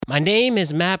My name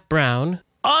is Matt Brown.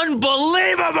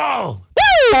 Unbelievable!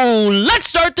 Woo! Let's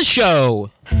start the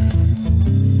show.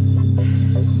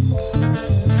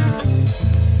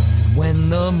 When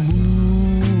the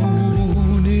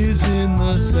moon is in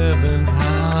the seventh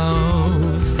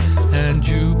house and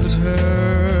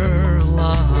Jupiter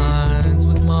aligns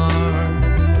with Mars,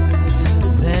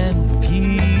 then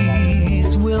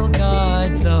peace will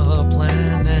guide the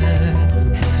planets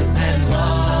and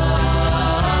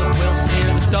love will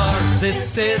steer the stars.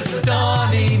 This is the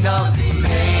dawning of the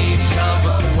age of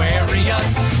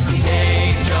Aquarius, the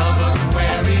age of Aquarius.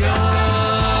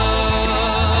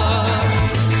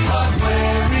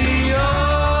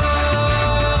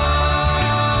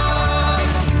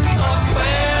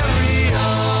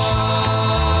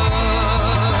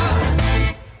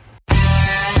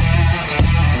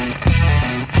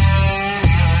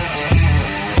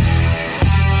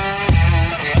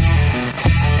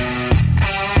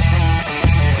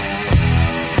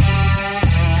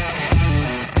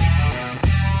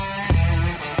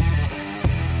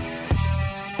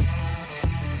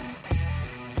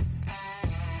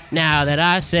 Now that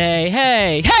I say,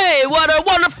 hey, what a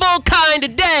wonderful kind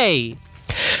of day.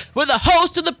 Where the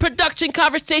host of the Production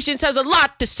Conversations has a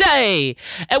lot to say.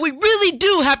 And we really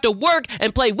do have to work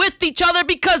and play with each other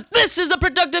because this is the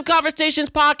Productive Conversations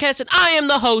podcast and I am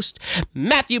the host,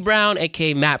 Matthew Brown,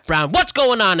 aka Matt Brown. What's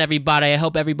going on, everybody? I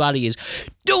hope everybody is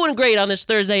doing great on this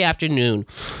Thursday afternoon.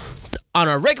 On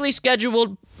our regularly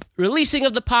scheduled releasing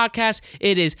of the podcast,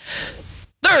 it is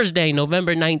Thursday,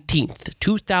 November 19th,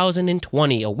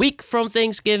 2020, a week from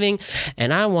Thanksgiving,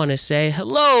 and I want to say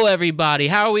hello, everybody.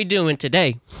 How are we doing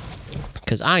today?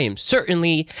 Because I am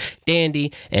certainly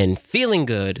dandy and feeling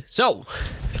good. So,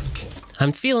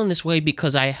 I'm feeling this way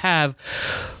because I have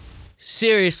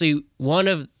seriously one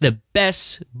of the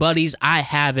best buddies I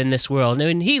have in this world,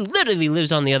 and he literally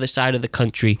lives on the other side of the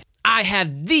country. I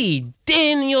have the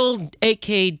Daniel,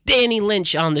 a.k.a. Danny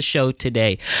Lynch, on the show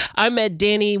today. I met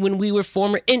Danny when we were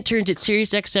former interns at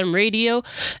SiriusXM Radio,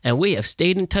 and we have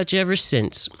stayed in touch ever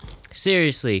since.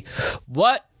 Seriously,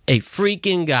 what a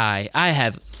freaking guy. I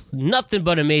have nothing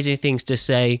but amazing things to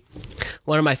say.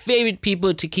 One of my favorite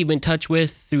people to keep in touch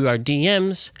with through our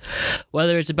DMs,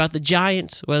 whether it's about the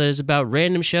Giants, whether it's about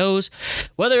random shows,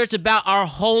 whether it's about our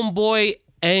homeboy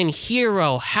and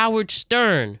hero, Howard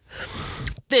Stern.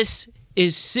 This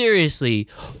is seriously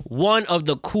one of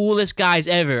the coolest guys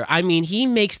ever. I mean, he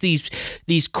makes these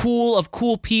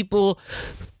cool people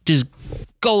just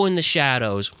go in the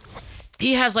shadows.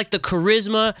 He has like the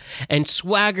charisma and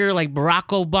swagger like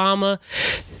Barack Obama,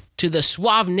 to the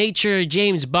suave nature of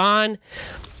James Bond,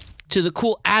 to the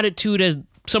cool attitude as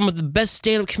some of the best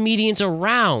stand-up comedians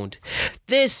around.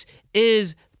 This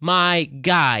is my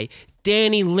guy,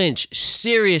 Danny Lynch.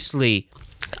 Seriously,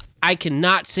 I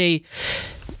cannot say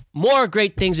more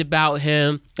great things about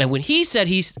him. And when he said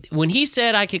he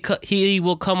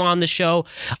will come on the show,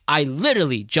 I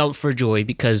literally jumped for joy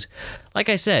because, like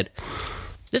I said,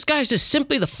 this guy's just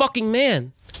simply the fucking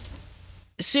man.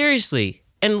 Seriously.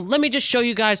 And let me just show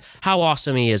you guys how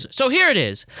awesome he is. So here it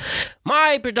is.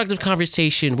 My productive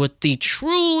conversation with the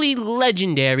truly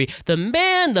legendary, the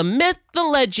man, the myth, the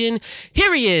legend.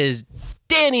 Here he is,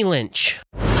 Danny Lynch.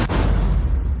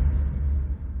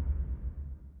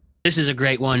 This is a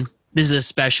great one. This is a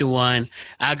special one.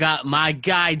 I got my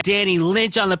guy, Danny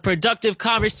Lynch, on the Productive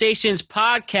Conversations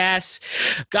podcast.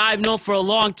 Guy I've known for a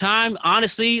long time.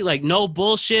 Honestly, like, no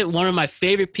bullshit. One of my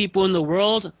favorite people in the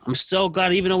world. I'm so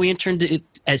glad, even though we interned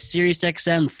at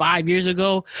SiriusXM 5 years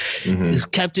ago,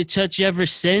 just kept in touch ever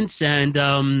since. And,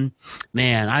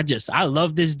 man, I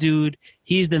love this dude.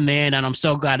 He's the man, and I'm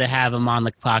so glad to have him on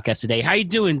the podcast today. How you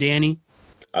doing, Danny?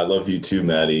 I love you too,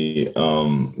 Maddie.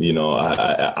 I'm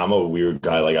a weird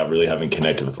guy. Like, I really haven't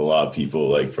connected with a lot of people,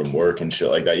 like, from work and shit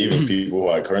like that. Even people who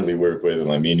I currently work with, and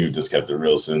like me and you just kept it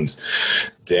real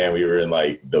since, damn, we were in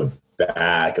like the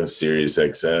back of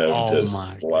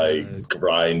SiriusXM,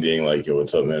 grinding, like, yo,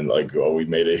 what's up, man? Like, oh, we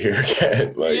made it here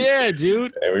again. Like, yeah,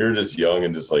 dude. And we were just young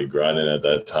and just like grinding at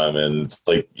that time. And it's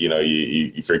like,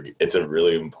 you forget, it's a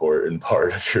really important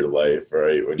part of your life,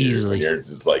 right? When you're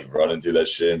just like running through that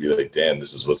shit and be like, damn,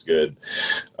 this is what's good.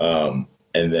 And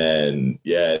then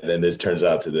this turns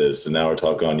out to this. And now we're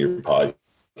talking on your podcast.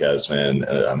 Man,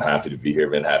 I'm happy to be here,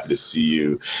 man. Happy to see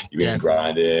you. You've been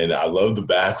grinding. I love the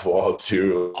back wall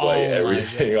too, like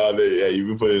everything on it. Yeah, you've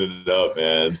been putting it up,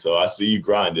 man. So I see you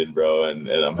grinding, bro, and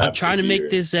I'm happy. I'm trying to make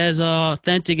this as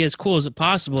authentic, as cool as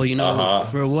possible. You know,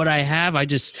 for what I have, I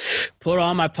just put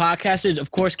on my podcast. Of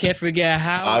course, can't forget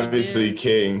how. Obviously,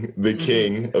 King, the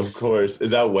King, of course. Is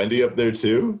that Wendy up there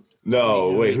too?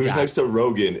 No, wait, who's next to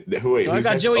Rogan? Wait, so I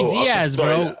got Joey Diaz,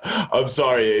 bro. I'm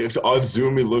sorry. On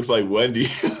Zoom, he looks like Wendy.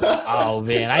 Oh,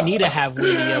 man. I need to have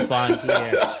Wendy up on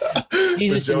here.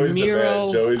 Jesus and Miro.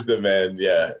 Joey's the man.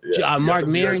 Yeah. Mark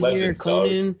Maron here,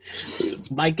 Conan,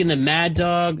 Mike and the Mad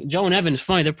Dog. Joe and Evan's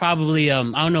funny. They're probably, I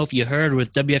don't know if you heard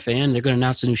with WFAN, they're going to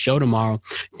announce a new show tomorrow.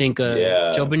 I think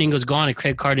Joe Beningo's gone and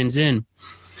Craig Carton's in.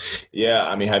 Yeah,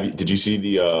 I mean, did you see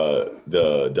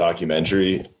the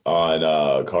documentary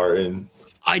on Carton?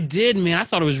 I did, man. I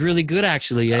thought it was really good,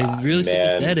 actually. Really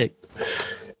sympathetic.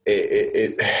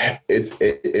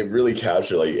 It really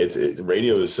captured, like,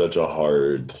 radio is such a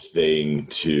hard thing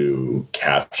to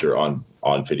capture on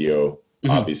video.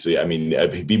 Mm-hmm. Obviously, I mean,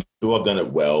 people have done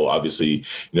it well. Obviously,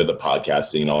 the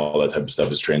podcasting and all that type of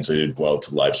stuff is translated well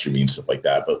to live streaming and stuff like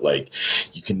that. But like,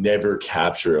 you can never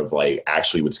capture of like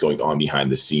actually what's going on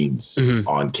behind the scenes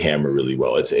on camera really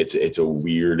well. It's a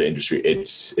weird industry.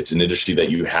 It's an industry that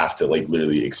you have to like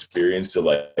literally experience to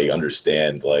like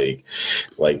understand like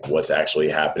what's actually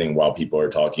happening while people are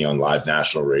talking on live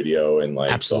national radio and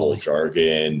like Absolutely. The whole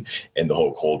jargon and the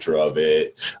whole culture of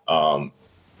it.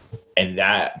 And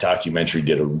that documentary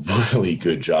did a really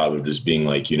good job of just being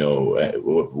like,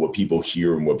 what people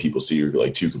hear and what people see are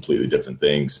like two completely different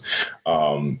things.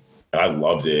 And I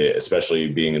loved it, especially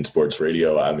being in sports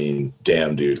radio. I mean,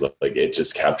 damn, dude, like it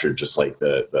just captured just like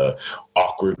the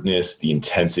awkwardness, the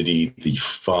intensity, the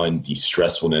fun, the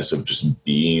stressfulness of just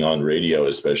being on radio,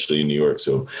 especially in New York.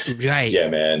 So, right. Yeah,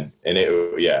 man. And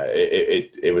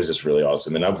it was just really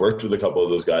awesome. And I've worked with a couple of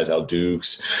those guys, Al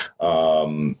Dukes,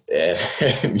 and it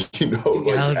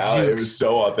was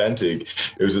so authentic.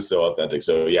 It was just so authentic.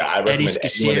 So yeah, I recommend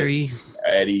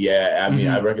Eddie, yeah. I mean,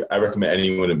 I recommend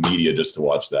anyone in media just to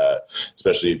watch that,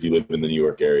 especially if you live in the New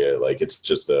York area. Like,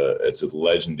 it's a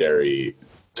legendary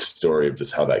story of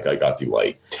just how that guy got through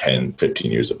like 10,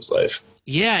 15 years of his life.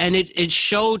 Yeah, and it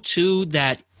showed too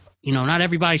that, not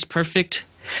everybody's perfect.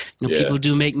 People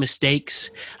do make mistakes.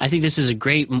 I think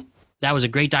that was a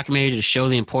great documentary to show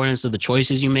the importance of the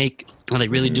choices you make, how they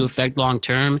really do affect long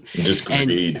term. Just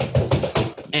greed.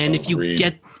 And if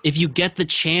you get the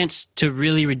chance to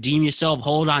really redeem yourself,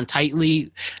 hold on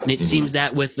tightly. And it seems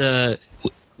that with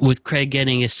Craig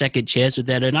getting a second chance with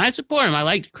that, and I support him. I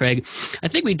liked Craig. I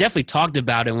think we definitely talked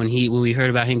about it when we heard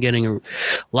about him getting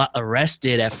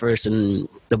arrested at first and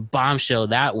the bombshell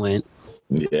that went.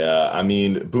 Yeah, I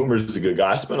mean, Boomer's a good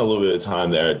guy. I spent a little bit of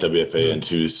time there at WFAN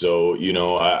too. So,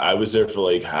 I was there for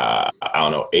like,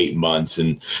 8 months,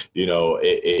 and,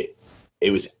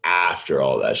 it was after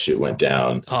all that shit went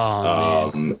down.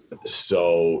 Oh, man.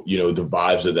 So, the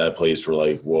vibes of that place were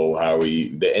like, whoa, how are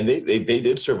we? And they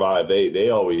did survive.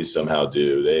 They always somehow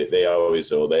do. They always,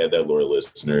 they have their loyal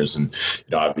listeners, and,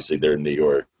 obviously they're in New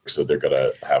York, so they're going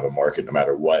to have a market no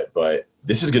matter what. But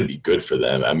this is going to be good for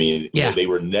them. I mean, they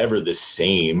were never the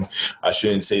same. I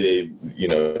shouldn't say they,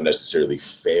 necessarily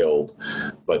failed,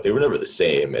 but they were never the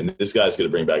same. And this guy's going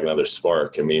to bring back another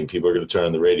spark. I mean, people are going to turn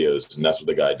on the radios, and that's what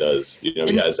the guy does. He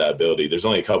has that ability. There's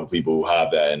only a couple people who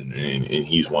have that, and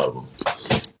he's one of them.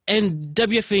 And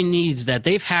WFA needs that.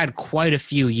 They've had quite a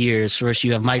few years. First,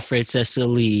 you have Mike Francesa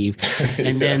leave,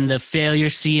 and then the failure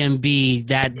CMB,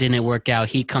 that didn't work out.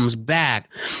 He comes back.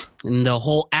 And the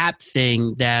whole app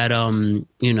thing that,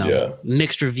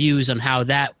 mixed reviews on how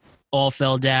that all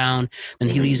fell down. Then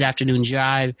he leaves Afternoon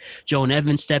Drive. Joe and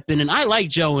Evan step in. And I like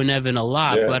Joe and Evan a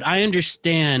lot, but I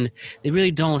understand they really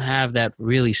don't have that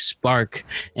really spark.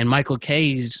 And Michael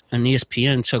K's and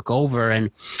ESPN took over.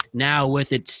 And now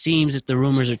with it seems, if the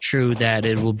rumors are true, that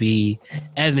it will be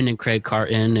Evan and Craig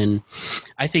Carton. And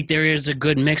I think there is a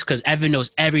good mix because Evan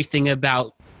knows everything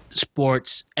about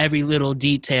sports, every little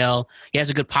detail. He has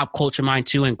a good pop culture mind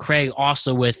too. And Craig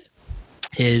also with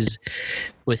his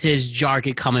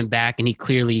jargon coming back, and he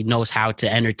clearly knows how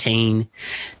to entertain.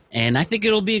 And I think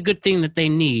it'll be a good thing that they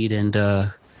need. And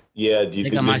do you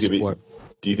think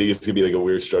it's gonna be like a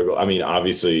weird struggle? I mean,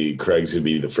 obviously Craig's gonna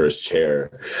be the first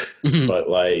chair, but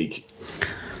like,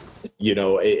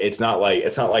 it's not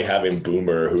like having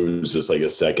Boomer, who's just like a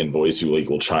second voice who like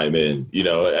will chime in.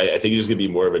 I think it's gonna be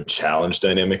more of a challenge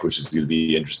dynamic, which is gonna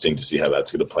be interesting to see how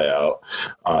that's gonna play out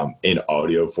in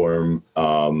audio form.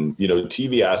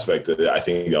 TV aspect, I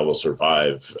think that will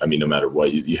survive. I mean, no matter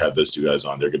what, you have those two guys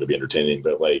on, they're gonna be entertaining.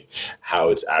 But like how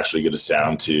it's actually gonna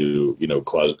sound to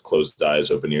closed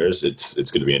eyes, open ears,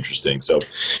 it's gonna be interesting. So,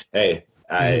 hey.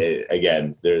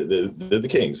 Again, they're the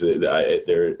Kings.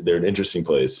 They're an interesting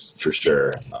place for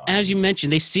sure. As you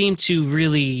mentioned, they seem to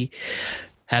really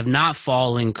have not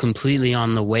fallen completely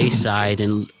on the wayside,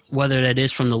 and whether that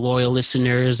is from the loyal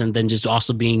listeners and then just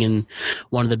also being in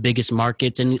one of the biggest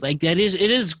markets, and like it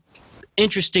is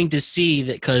interesting to see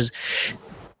that because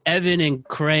Evan and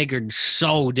Craig are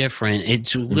so different.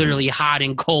 It's literally hot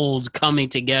and cold coming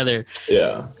together.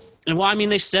 Yeah. And well, I mean,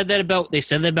 they said that about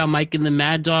Mike and the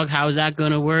Mad Dog. How is that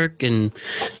going to work? And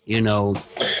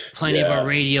plenty of our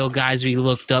radio guys we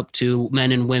looked up to,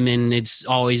 men and women. It's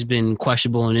always been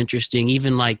questionable and interesting.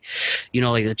 Even like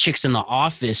the chicks in the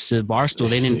Office at Barstool,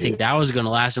 they didn't think that was going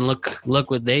to last. And look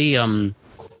what they were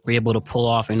able to pull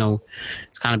off. I know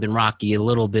it's kind of been rocky a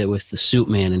little bit with the Suit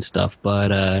Man and stuff, but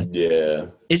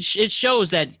it shows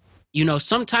that.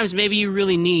 Sometimes maybe you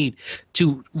really need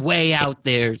to weigh out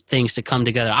their things to come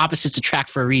together. Opposites attract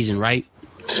for a reason, right?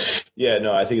 Yeah,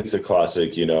 no, I think it's a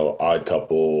classic, odd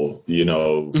couple,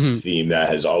 theme that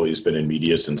has always been in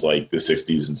media since like the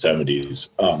 60s and 70s,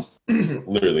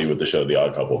 literally with the show The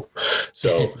Odd Couple.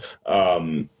 So,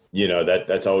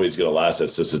 that's always going to last.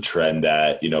 That's just a trend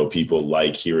that, people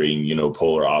like hearing,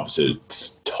 polar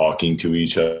opposites talking to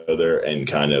each other and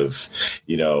kind of,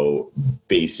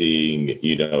 basing,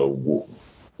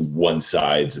 one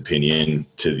side's opinion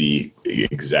to the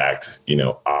exact,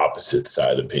 opposite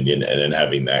side opinion, and then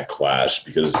having that clash,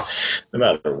 because no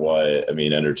matter what, I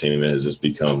mean, entertainment has just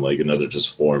become like another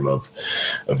just form of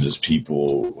just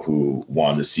people who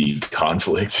want to see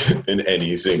conflict in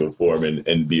any single form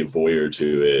and be a voyeur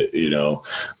to it,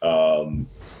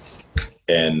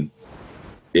 and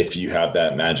if you have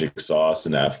that magic sauce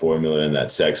and that formula and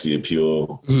that sexy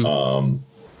appeal,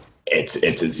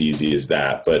 it's as easy as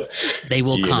that. But they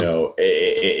will come.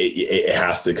 It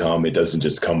has to come. It doesn't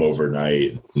just come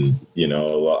overnight. And,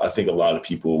 I think a lot of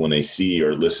people, when they see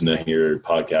or listen to hear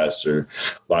podcasts or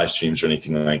live streams or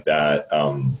anything like that,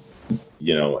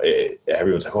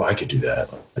 everyone's like, "Oh, I could do that."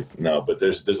 Like, no, but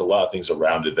there's a lot of things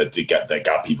around it that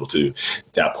got people to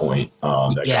that point.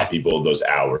 Got people those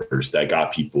hours. That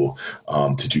got people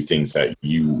to do things that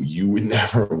you would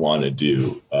never want to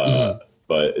do.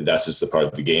 But that's just the part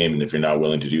of the game. And if you're not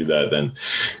willing to do that, then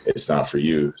it's not for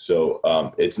you. So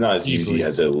it's not as easy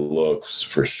as it looks,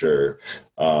 for sure.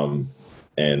 And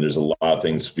there's a lot of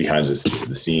things behind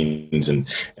the scenes and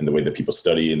the way that people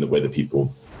study and the way that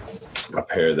people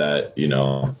prepare that,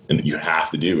 and you have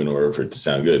to do in order for it to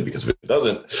sound good. Because if it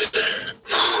doesn't,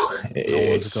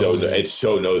 it's so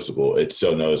noticeable. It's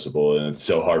so noticeable, and it's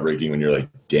so heartbreaking when you're like,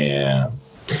 damn,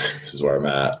 this is where I'm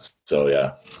at. So,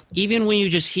 yeah. Even when you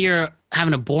just hear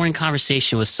having a boring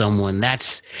conversation with someone,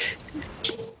 that's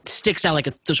sticks out like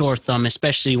a sore thumb,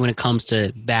 especially when it comes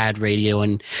to bad radio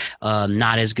and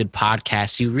not as good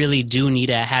podcasts. You really do need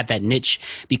to have that niche,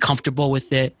 be comfortable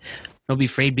with it. Don't be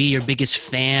afraid, be your biggest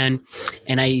fan.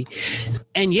 And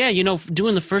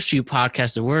doing the first few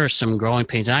podcasts, there were some growing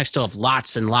pains, and I still have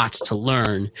lots and lots to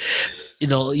learn.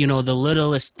 The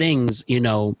littlest things,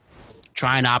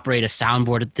 trying to operate a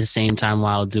soundboard at the same time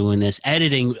while doing this.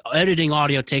 Editing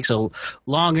audio takes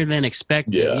longer than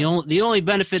expected. Yeah. The only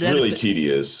benefit... It's really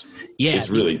tedious. Yeah. It's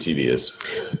really tedious.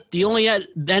 The only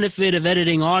benefit of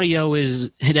editing audio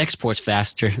is it exports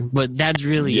faster, but that's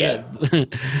really it.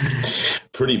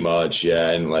 Pretty much,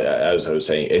 yeah. And like, as I was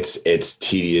saying, it's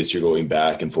tedious. You're going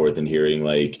back and forth and hearing,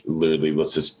 like, literally,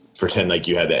 let's just pretend like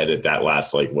you had to edit that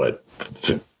last,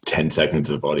 10 seconds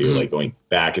of audio, like going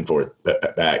back and forth,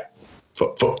 back,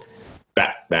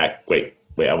 back, wait,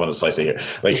 I want to slice it here.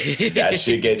 Like, that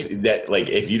shit gets that, like,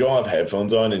 if you don't have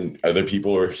headphones on and other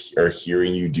people are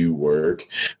hearing you do work,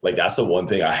 like, that's the one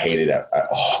thing I hated.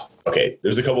 Okay,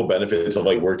 there's a couple benefits of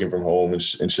like working from home and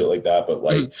shit like that, but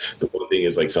like the one thing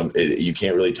is like you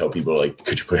can't really tell people like,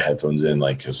 could you put headphones in,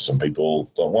 like, because some people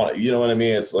don't want it, you know what I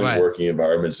mean? It's like working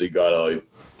environment, so you gotta like,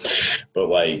 but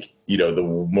like,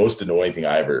 the most annoying thing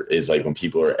is like when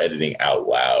people are editing out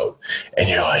loud and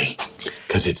you're like,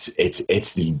 because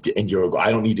and you're, I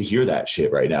don't need to hear that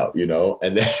shit right now,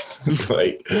 and then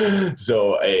like,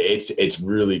 so it's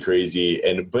really crazy.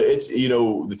 But it's,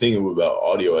 the thing about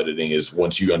audio editing is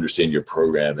once you understand your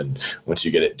program and once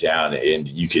you get it down and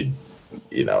you could,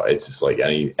 it's just like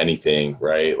anything,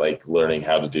 right? Like learning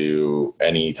how to do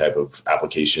any type of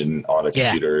application on a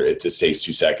computer, it just takes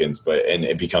 2 seconds, and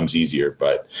it becomes easier.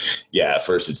 But yeah, at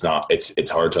first it's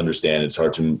hard to understand. It's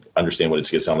hard to understand what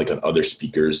it's going to sound like on other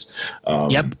speakers.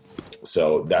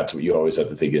 So that's what you always have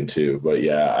to think into. But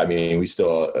yeah, I mean, we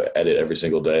still edit every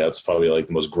single day. That's probably like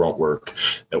the most grunt work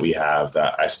that we have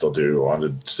that I still do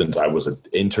since I was an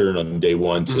intern on day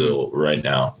one till right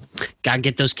now. Got to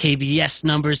get those KBS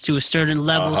numbers to a certain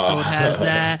level so it has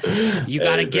that. You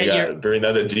got to bring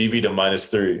that a dB to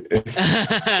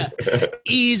 -3.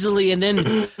 Easily. And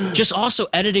then just also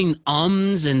editing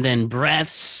ums and then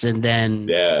breaths and then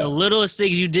the littlest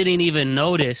things you didn't even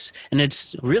notice. And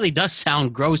it really does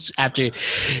sound gross after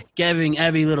giving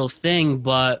every little thing,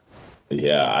 but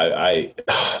Yeah,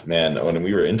 man, when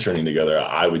we were interning together,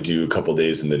 I would do a couple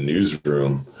days in the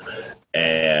newsroom,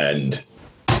 and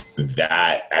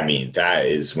that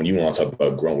is when you want to talk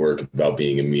about grunt work, about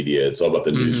being in media, it's all about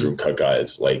the newsroom cut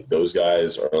guys. Like those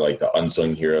guys are like the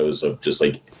unsung heroes of just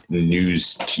like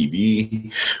news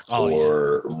TV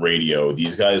radio.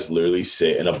 These guys literally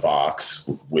sit in a box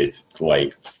with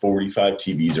like 45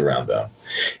 TVs around them,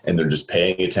 and they're just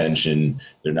paying attention.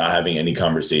 They're not having any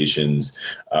conversations,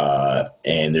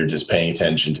 and they're just paying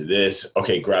attention to this.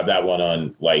 Okay, grab that one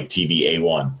on like TV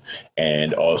A1,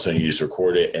 and all of a sudden you just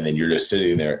record it, and then you're just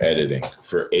sitting there editing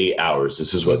for 8 hours.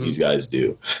 This is what these guys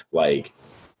do. Like,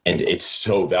 and it's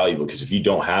so valuable because if you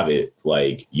don't have it,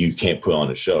 like you can't put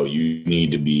on a show. You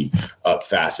need to be up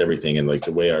fast, everything. And like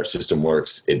the way our system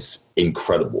works, it's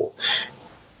incredible.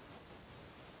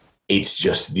 It's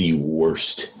just the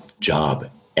worst job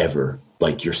ever.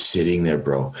 Like you're sitting there,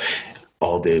 bro,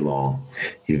 all day long.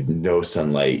 You have no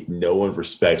sunlight. No one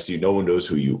respects you. No one knows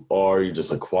who you are. You're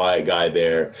just a quiet guy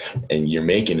there, and you're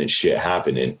making it shit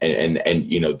happen.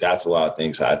 And you know, that's a lot of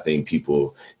things I think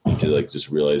people need to like just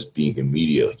realize being in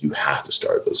media, like you have to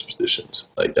start those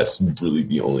positions. Like that's really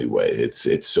the only way.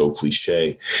 It's so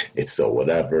cliche. It's so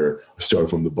whatever. Start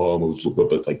from the bottom,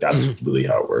 but like that's really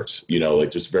how it works. You know,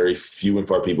 like there's very few and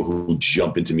far people who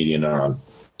jump into media and are on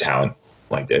talent.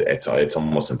 Like it's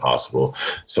almost impossible.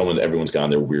 Everyone's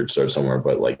gotten their weird start somewhere,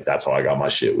 but like that's how I got my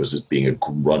shit, was just being a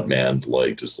grunt man,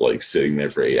 like just like sitting there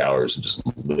for 8 hours and just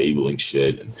labeling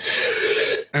shit and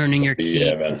earning your keep.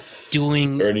 Yeah, man.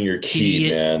 Earning your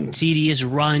keep, man. Tedious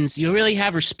runs. You really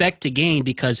have respect to gain,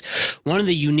 because one of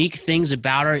the unique things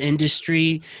about our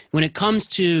industry when it comes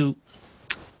to,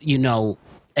 you know,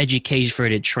 education for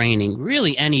the training,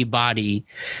 really anybody.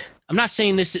 I'm not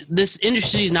saying this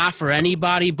industry is not for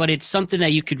anybody, but it's something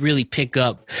that you could really pick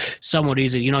up somewhat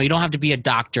easily. You know, you don't have to be a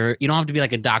doctor. You don't have to be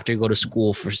like a doctor, go to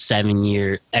school for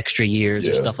 7 extra years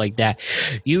or stuff like that.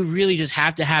 You really just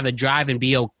have to have a drive and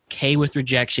be okay with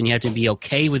rejection. You have to be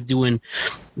okay with doing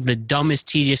the dumbest,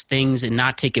 tedious things and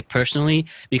not take it personally,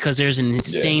 because there's an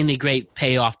insanely great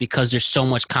payoff, because there's so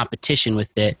much competition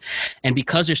with it. And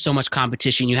because there's so much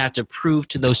competition, you have to prove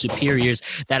to those superiors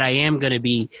that I am going to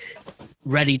be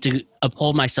ready to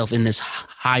uphold myself in this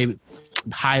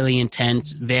highly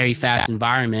intense, very fast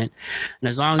environment. And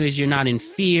as long as you're not in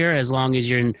fear, as long as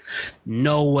you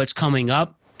know what's coming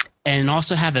up, and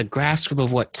also have a grasp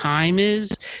of what time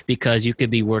is, because you could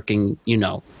be working, you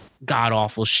know,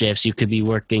 god-awful shifts. You could be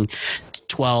working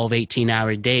 12,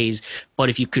 18-hour days. But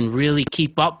if you can really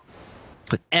keep up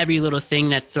with every little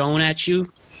thing that's thrown at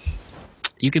you,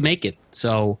 you can make it.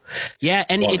 So, yeah,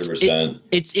 and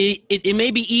it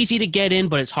may be easy to get in,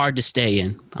 but it's hard to stay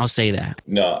in. I'll say that.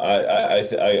 No,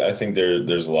 I think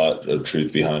there's a lot of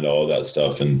truth behind all of that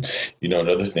stuff. And, you know,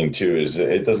 another thing too is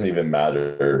it doesn't even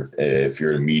matter if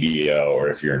you're in media or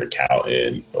if you're an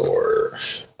accountant or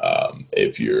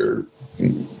if you're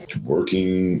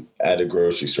working at a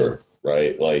grocery store.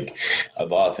 Right. Like a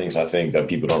lot of things I think that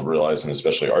people don't realize, and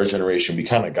especially our generation, we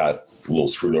kind of got a little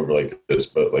screwed over like this,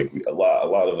 but like a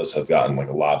lot of us have gotten like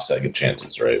a lot of second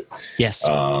chances. Right. Yes.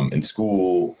 In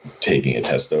school, taking a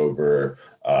test over,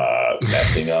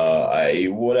 messing up,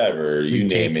 whatever, you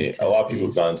name it. A lot of people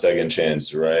have gotten second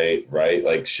chance. Right.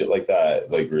 Like shit like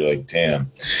that. Like we're like,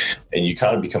 damn. And you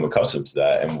kind of become accustomed to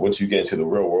that. And once you get into the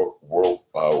real world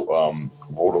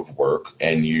of work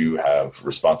and you have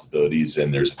responsibilities,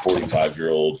 and there's a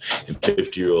 45-year-old and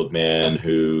 50-year-old man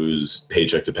whose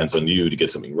paycheck depends on you to get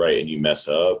something right, and you mess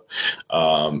up,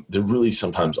 there really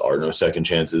sometimes are no second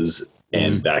chances.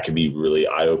 And that can be really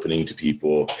eye-opening to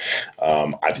people.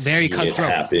 I've seen it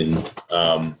happen.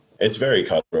 It's very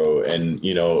cutthroat. And,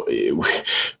 you know,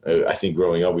 I think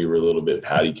growing up, we were a little bit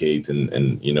patty caked.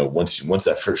 And you know, once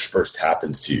that first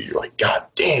happens to you, you're like, God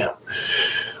damn.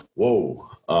 Whoa.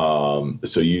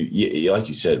 So you like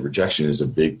you said, rejection is a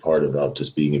big part of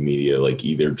just being in media, like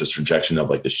either just rejection of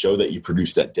like the show that you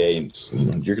produced that day. And you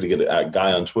know, you're going to get a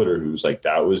guy on Twitter who's like,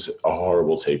 that was a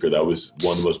horrible take, or that was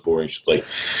one of the most boring. Like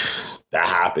that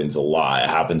happens a lot. It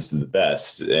happens to the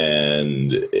best.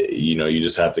 And, you know, you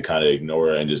just have to kind of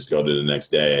ignore it and just go to the next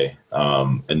day.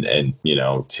 And, you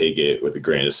know, take it with a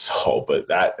grain of salt. But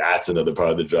that's another part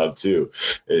of the job too,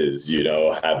 is, you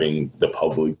know, having the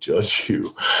public judge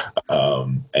you,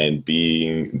 and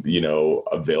being, you know,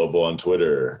 available on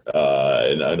Twitter,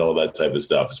 and all that type of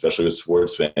stuff, especially with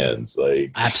sports fans.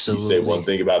 Like, absolutely, you say one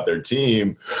thing about their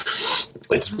team,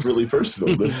 it's really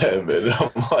personal to them. And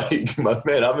I'm like, my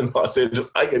man, I'm in Los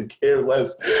Angeles. I could care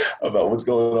less about what's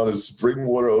going on in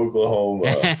Springwater,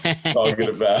 Oklahoma. Talking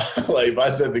about, like, if I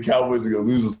said the Cowboys are going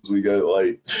to lose this weekend,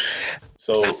 like,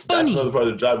 So that's another part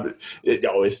of the job.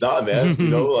 It's not, man. You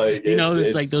know, like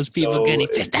it's like those people getting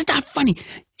pissed. That's not funny.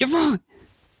 You're wrong.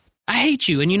 I hate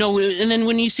you. And and then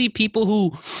when you see people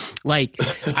who, like,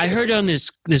 I heard on this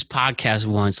podcast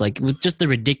once, like with just the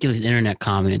ridiculous internet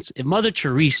comments, if Mother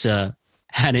Teresa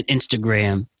had an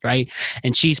Instagram, right,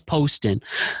 and she's posting,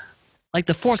 like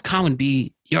the fourth comment would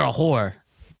be, "You're a whore,"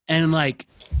 and like,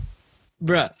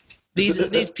 bruh,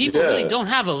 these people really don't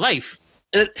have a life.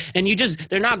 And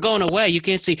they're not going away. You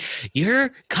can't say,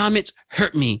 your comments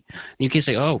hurt me. You can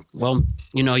say, oh, well,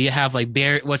 you have like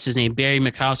Barry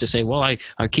McHouse to say, well, I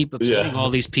keep upsetting all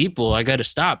these people. I got to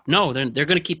stop. No, they're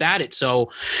going to keep at it. So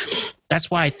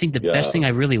that's why I think the best thing I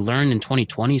really learned in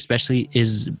 2020, especially,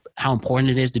 is how important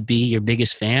it is to be your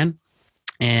biggest fan.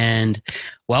 And,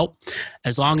 well,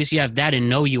 as long as you have that and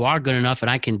know you are good enough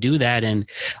and I can do that and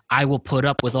I will put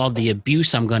up with all the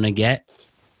abuse I'm going to get,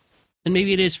 then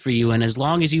maybe it is for you. And as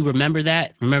long as you remember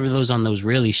those on those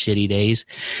really shitty days,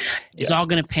 it's all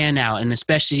going to pan out. And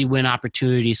especially when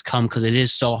opportunities come, because it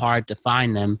is so hard to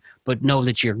find them, but know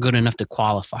that you're good enough to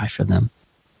qualify for them.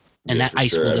 And that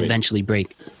ice will eventually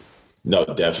break. No,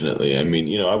 definitely. I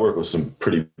mean, I work with some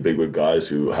pretty bigwig guys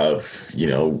who have,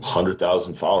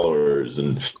 100,000 followers,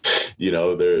 and,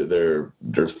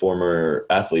 they're former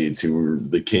athletes who were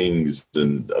the kings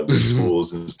of their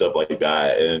schools and stuff like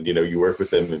that. And, you work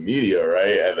with them in media,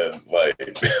 right? And then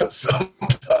like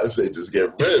sometimes they just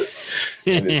get ripped.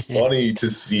 And it's funny to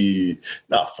see,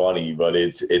 not funny, but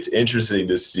it's interesting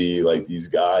to see like these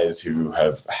guys who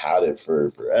have had it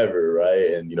for forever,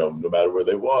 right? And, no matter where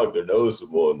they walk, they're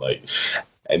noticeable.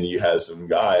 And you have some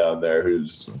guy on there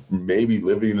who's maybe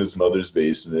living in his mother's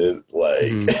basement,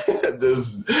 like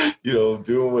just,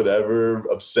 doing whatever,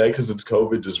 upset because it's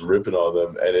COVID, just ripping on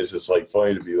them. And it's just like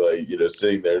funny to be like,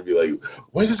 sitting there and be like,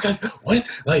 what is this guy? What?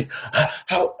 Like,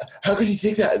 how could he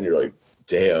think that? And you're like,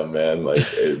 damn, man, like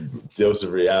dose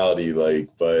of reality, like,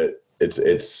 but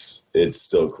it's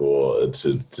still cool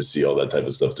to see all that type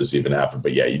of stuff just even happen.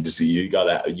 But yeah, you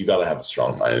gotta have a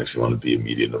strong mind if you want to be a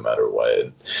media, no matter what.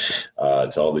 And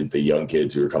to all the young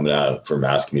kids who are coming out for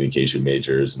mass communication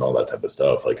majors and all that type of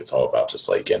stuff, like it's all about just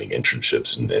like getting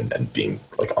internships and being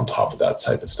like on top of that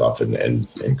type of stuff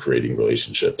and creating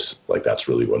relationships. Like that's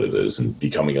really what it is, and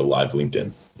becoming a live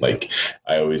LinkedIn. Like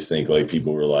I always think like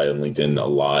people rely on LinkedIn a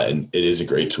lot, and it is a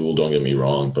great tool, don't get me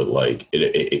wrong, but like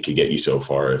it could get you so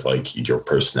far if like your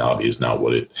personality is not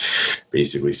what it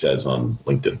basically says on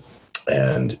LinkedIn.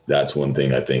 And that's one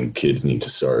thing I think kids need to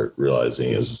start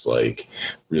realizing is just like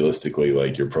realistically,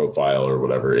 like your profile or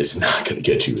whatever is not going to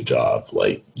get you a job.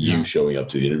 Like you showing up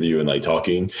to the interview and like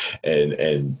talking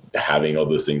and having all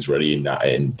those things ready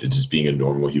and just being a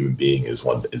normal human being is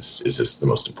just the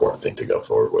most important thing to go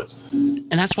forward with.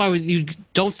 And that's why you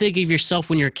don't think of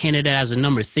yourself when you're a candidate as a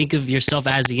number. Think of yourself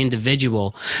as the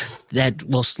individual that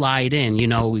will slide in.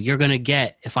 You're going to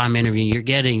get, if I'm interviewing, you're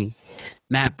getting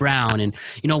Matt Brown. And,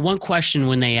 one question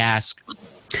when they ask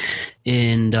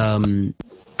in common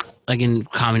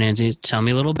answer, tell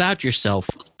me a little about yourself.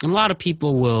 And a lot of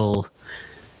people will,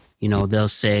 they'll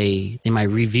say they might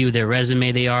review their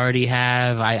resume they already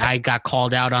have. I got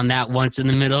called out on that once in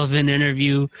the middle of an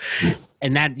interview.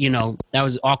 And that, that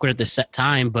was awkward at the set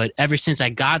time. But ever since I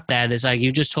got that, it's like,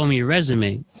 you just told me your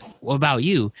resume. What about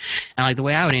you? And like the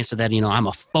way I would answer that, I'm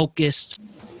a focused,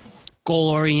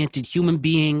 goal-oriented human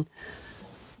being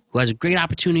who has a great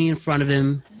opportunity in front of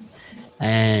him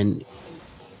and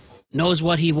knows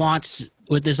what he wants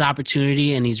with this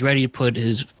opportunity, and he's ready to put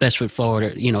his best foot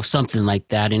forward, or, something like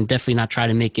that, and definitely not try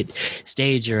to make it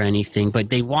stage or anything, but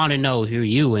they want to know who are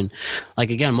you. And like,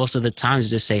 again, most of the times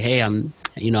just say, hey, I'm,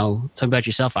 talk about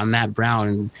yourself. I'm Matt Brown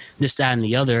and this, that, and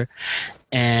the other.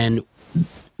 And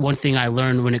one thing I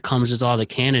learned when it comes to all the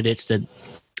candidates that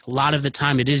a lot of the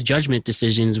time it is judgment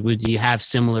decisions when you have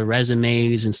similar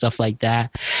resumes and stuff like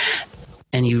that.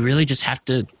 And you really just have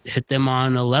to hit them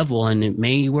on a level, and it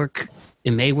may work,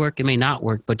 it may not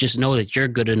work, but just know that you're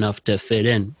good enough to fit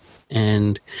in.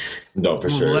 And no, for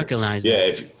sure. Recognize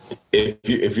that.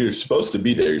 If you're supposed to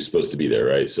be there, you're supposed to be there,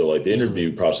 right? So like the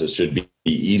interview process should be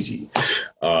easy.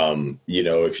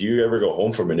 If you ever go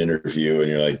home from an interview and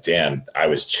you're like, damn, I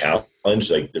was challenged,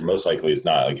 like there most likely is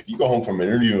not. Like if you go home from an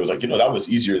interview and it was like, that was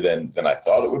easier than I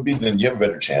thought it would be, then you have a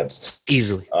better chance.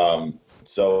 Easily.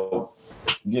 So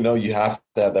you have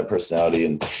to have that personality.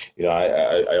 And,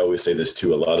 I always say this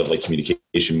to a lot of like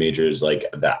communication majors, like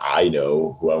that I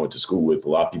know who I went to school with, a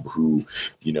lot of people who,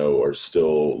 are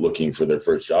still looking for their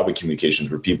first job in communications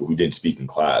were people who didn't speak in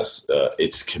class.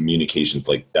 It's communications.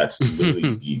 Like that's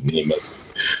literally the name of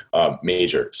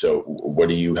major. So what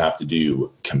do you have to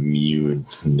do?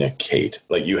 Communicate.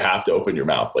 Like, you have to open your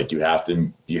mouth. Like, you have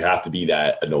to be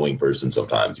that annoying person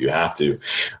sometimes. You have to,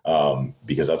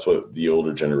 because that's what the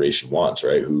older generation wants,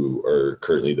 right? Who are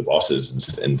currently the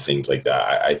bosses and things like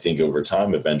that. I think over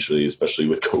time, eventually, especially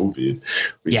with COVID,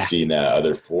 we've seen that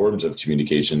other forms of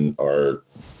communication are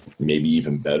maybe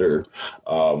even better,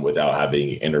 without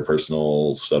having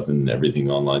interpersonal stuff and everything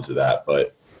online to that.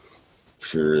 But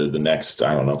for the next,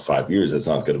 5 years, it's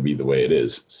not going to be the way it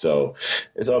is. So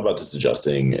it's all about just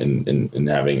adjusting and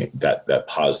having that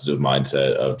positive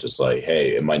mindset of just like,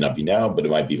 hey, it might not be now, but it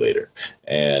might be later.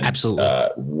 And absolutely,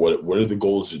 what are the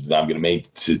goals that I'm going to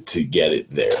make to get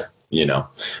it there,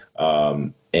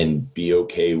 and be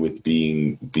okay with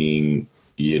being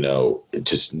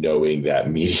just knowing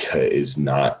that media is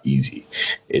not easy.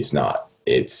 It's not.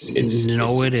 It's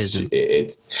no, it isn't.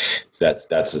 That's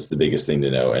just the biggest thing to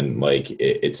know. And like,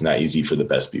 it's not easy for the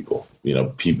best people.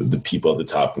 The people at the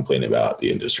top complain about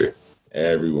the industry.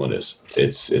 Everyone is.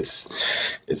 It's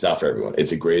not for everyone.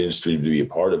 It's a great industry to be a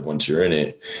part of once you're in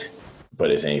it, but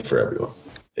it ain't for everyone.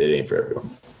 It ain't for everyone.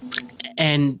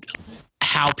 And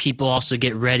how people also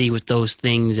get ready with those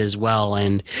things as well.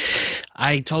 And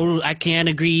I can't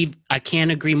agree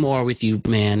more with you,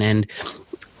 man. And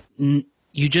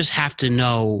you just have to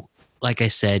know, like I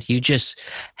said, you just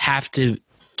have to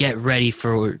get ready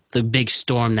for the big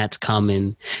storm that's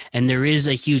coming. And there is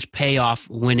a huge payoff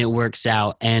when it works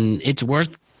out. And it's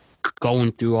worth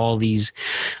going through all these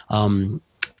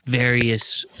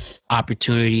various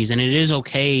opportunities. And it is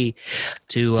okay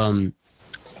to,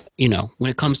 when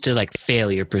it comes to like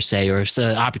failure per se, or if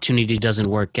the opportunity doesn't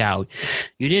work out,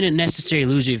 you didn't necessarily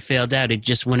lose it, failed out. It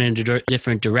just went in a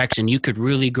different direction. You could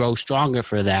really grow stronger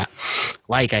for that.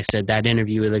 Like I said, that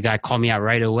interview, the guy called me out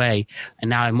right away, and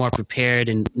now I'm more prepared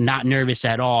and not nervous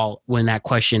at all when that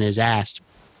question is asked.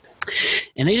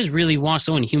 And they just really want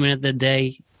someone human at the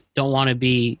day. Don't want to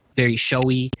be very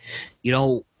showy.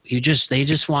 They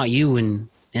just want you, and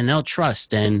they'll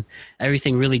trust, and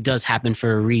everything really does happen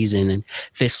for a reason, and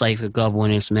fits like a glove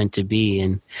when it's meant to be.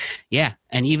 And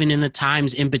and even in the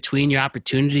times in between your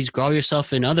opportunities, grow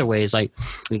yourself in other ways. Like,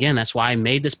 again, that's why I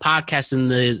made this podcast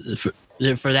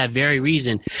for that very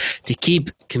reason, to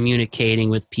keep communicating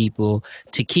with people,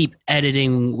 to keep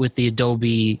editing with the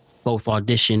Adobe, both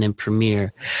Audition and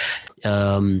Premiere,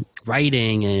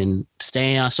 writing and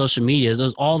staying on social media,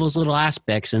 all those little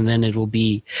aspects, and then it will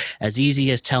be as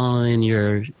easy as telling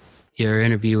your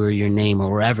interviewer your name or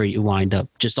wherever you wind up.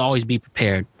 Just always be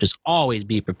prepared. Just always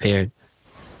be prepared.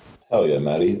 Hell yeah,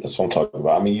 Maddie. That's what I'm talking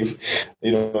about. I mean,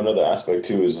 another aspect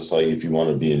too is just like, if you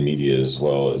want to be in media as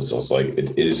well, is also like,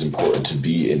 it is important to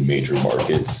be in major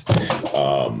markets.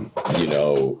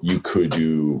 You could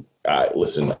do.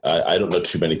 Listen, I don't know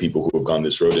too many people who have gone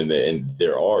this road, and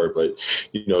there are, but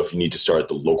if you need to start at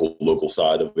the local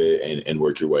side of it and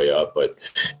work your way up. But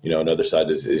another side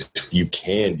is if you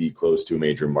can be close to a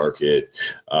major market,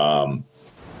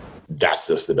 that's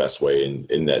just the best way,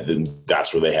 and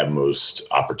that's where they have most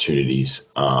opportunities.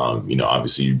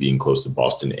 Obviously, you being close to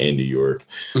Boston and New York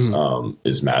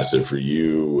is massive for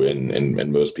you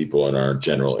and most people in our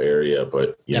general area.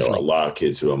 But Definitely. A lot of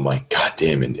kids who I'm like, God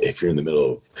damn, and if you're in the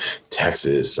middle of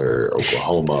Texas or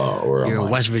Oklahoma or you're in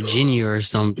West Virginia or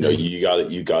something, you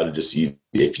gotta just see.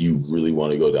 If you really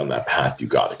want to go down that path, you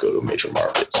got to go to a major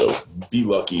market. So be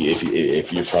lucky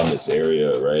if you're from this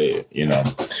area, right?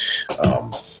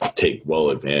 Take well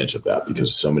advantage of that,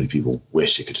 because so many people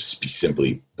wish it could just be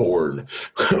simply born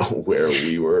where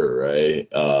we were, right?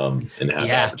 And have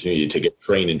the opportunity to get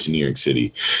trained into New York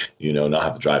City, not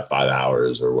have to drive 5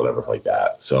 hours or whatever like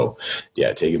that. So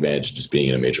take advantage of just being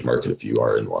in a major market if you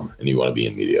are in one and you want to be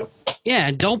in media.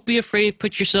 Yeah, don't be afraid to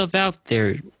put yourself out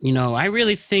there. I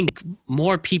really think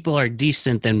more people are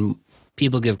decent than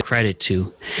people give credit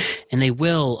to. And they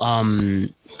will.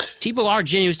 People are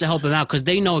genuine to help them out because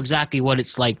they know exactly what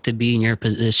it's like to be in your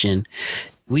position.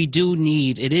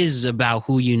 It is about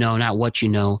who you know, not what you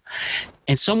know.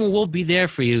 And someone will be there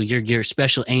for you, your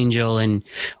special angel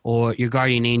or your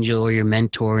guardian angel or your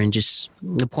mentor. And just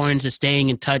the point is staying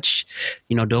in touch.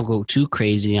 Don't go too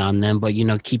crazy on them, but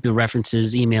keep your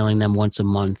references, emailing them once a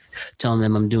month, telling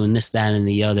them I'm doing this, that, and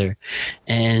the other,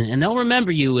 and they'll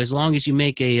remember you as long as you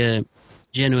make a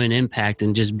genuine impact,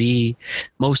 and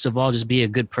most of all, just be a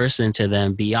good person to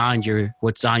them beyond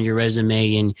what's on your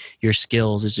resume and your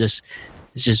skills. It's just.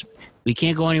 We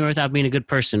can't go anywhere without being a good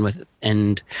person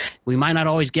and we might not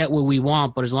always get what we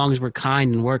want, but as long as we're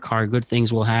kind and work hard, good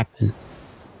things will happen.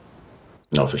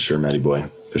 No, for sure, Matty boy.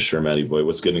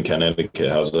 What's good in Connecticut?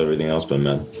 How's everything else been,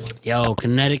 man? Yo,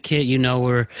 Connecticut,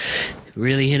 we're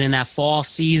really hitting that fall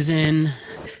season.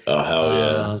 Oh, hell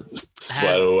yeah.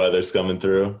 Sweater weather's coming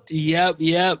through. Yep.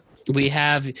 We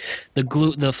have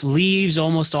the leaves,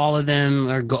 almost all of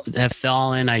them have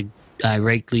fallen. I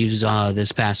raked leaves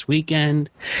this past weekend.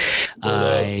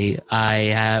 I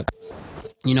have,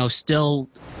 still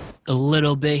a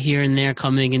little bit here and there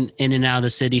coming in and out of the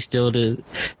city still to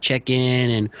check in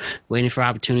and waiting for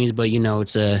opportunities. But,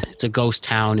 it's a ghost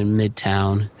town in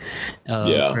Midtown,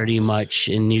 pretty much.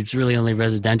 And it's really only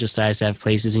residential sites have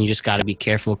places, and you just got to be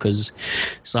careful because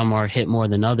some are hit more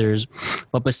than others.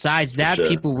 But besides that,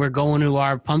 people, we're going to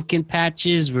our pumpkin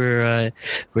patches. We're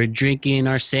drinking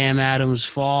our Sam Adams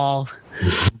Fall,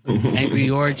 Angry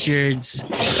Orchards.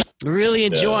 We're really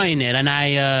enjoying it. And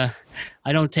I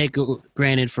don't take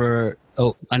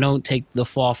I don't take the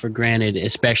fall for granted,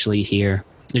 especially here.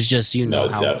 It's just, how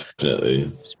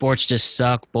definitely sports just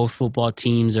suck. Both football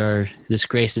teams are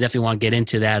disgraced. I definitely want to get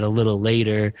into that a little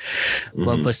later. Mm-hmm.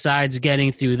 But besides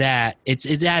getting through that,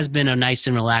 it has been a nice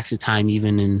and relaxing time,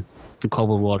 even in the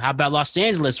COVID world. How about Los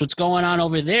Angeles? What's going on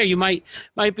over there? You might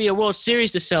be a World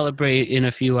Series to celebrate in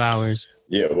a few hours.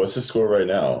 Yeah, what's the score right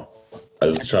now? I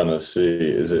was trying to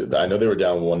see. I know they were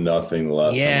down 1-0 the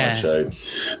last time I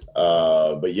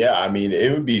checked. But yeah, I mean,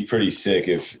 it would be pretty sick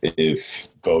if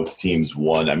both teams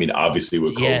won. I mean, obviously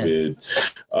with COVID,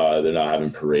 they're not having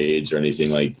parades or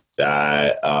anything like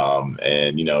that.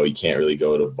 And you can't really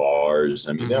go to bars.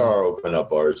 I mean, there are open up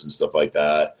bars and stuff like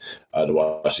that to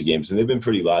watch the games, and they've been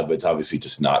pretty loud, but it's obviously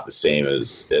just not the same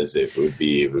as if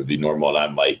it would be normal. And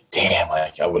I'm like, damn,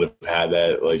 like I would have had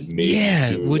that like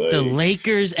maybe with the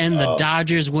Lakers and the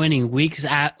Dodgers winning weeks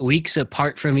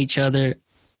apart from each other.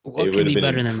 What could be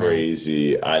better than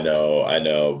crazy? That? I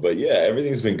know. But yeah,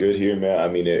 everything's been good here, man. I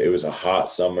mean, it was a hot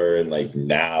summer, and like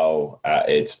now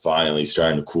it's finally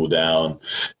starting to cool down.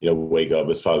 Wake up,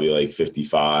 it's probably like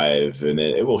 55, and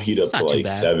then it will heat up to like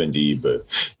 70. But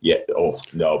yeah,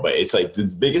 but it's like the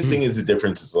biggest thing is the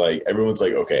difference is like everyone's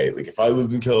like, okay, like if I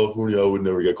lived in California, I would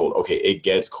never get cold. Okay, it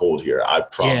gets cold here. I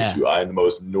promise you, I'm the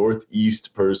most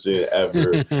northeast person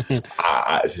ever,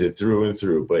 through and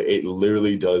through. But it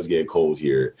literally does get cold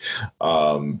here.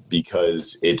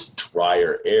 Because it's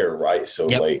drier air, right? So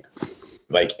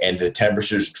and the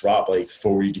temperatures drop like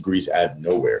 40 degrees out of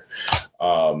nowhere.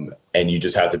 And you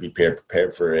just have to be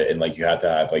prepared for it. And like, you have to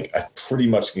have like a pretty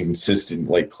much consistent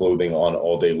like clothing on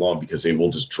all day long, because they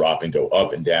will just drop and go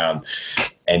up and down,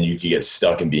 and you can get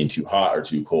stuck in being too hot or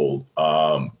too cold.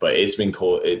 But it's been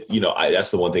cold.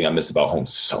 That's the one thing I miss about home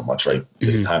so much, right?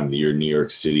 This time of the year, New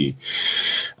York City,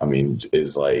 I mean,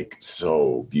 is like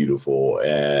so beautiful.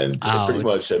 And pretty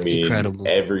much, I mean, incredible.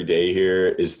 Every day here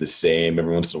is the same.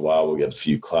 Every once in a while, we'll get a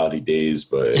few cloudy days,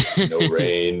 but no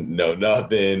rain, no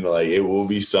nothing. Like, it will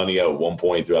be sunny at one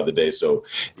point throughout the day. So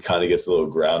it kind of gets a little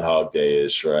Groundhog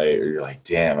Day-ish, right? Or you're like,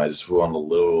 damn, I just want a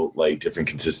little like different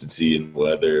consistency in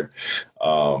weather.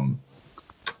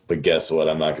 But guess what?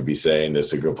 I'm not going to be saying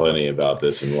this or complaining about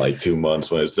this in like 2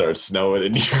 months when it starts snowing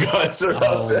and you guys are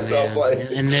up. And I'm like,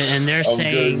 and they're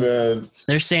saying good, man.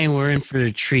 They're saying we're in for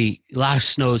a treat. A lot of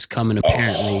snow's coming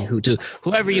apparently.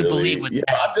 Whoever you believe with that.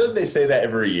 I feel like they say that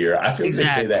every year. They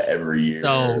say that every year.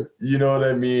 So, you know what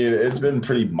I mean? It's been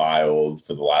pretty mild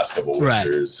for the last couple of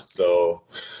winters. So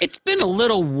it's been a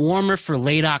little warmer for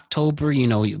late October.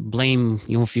 You blame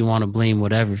if you want to blame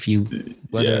whatever,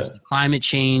 whether it's the climate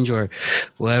change or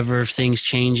whatever, things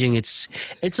changing. It's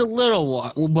a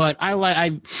little, but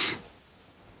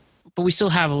but we still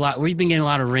have a lot. We've been getting a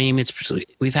lot of rain.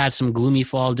 We've had some gloomy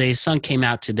fall days. Sun came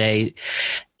out today,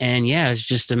 and it's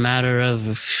just a matter of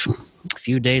a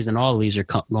few days, and all leaves are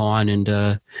gone, and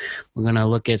we're gonna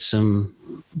look at some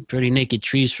pretty naked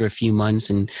trees for a few months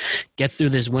and get through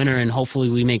this winter, and hopefully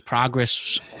we make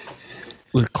progress.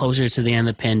 We're closer to the end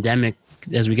of the pandemic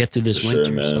as we get through this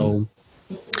winter. Man. So,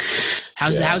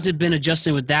 how's it been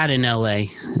adjusting with that in LA,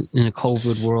 in a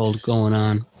COVID world going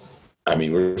on? I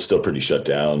mean, we're still pretty shut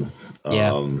down.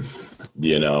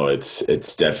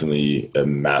 It's definitely a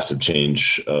massive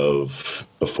change of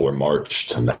before March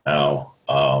to now.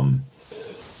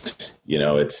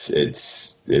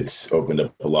 It's opened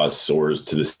up a lot of sores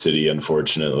to the city,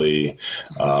 unfortunately.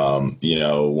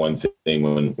 One thing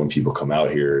when people come out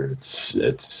here,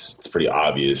 it's pretty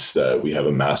obvious that we have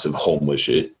a massive homeless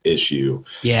issue.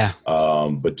 Yeah.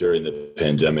 But during the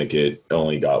pandemic, it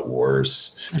only got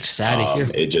worse. That's sad to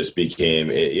hear. It just became,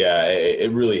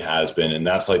 it really has been. And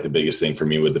that's like the biggest thing for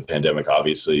me with the pandemic,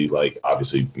 obviously,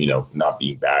 not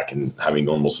being back and having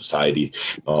normal society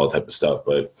and all that type of stuff.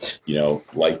 But,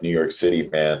 like New York City,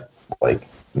 man, like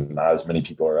not as many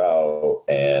people are out,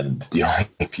 and the only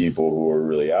people who are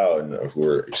really out and who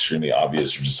are extremely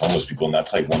obvious are just homeless people. And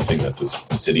that's like one thing that the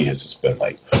city has just been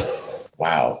like,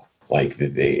 wow, like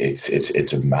it's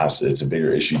a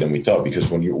bigger issue than we thought, because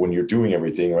when you're doing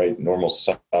everything right, normal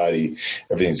society,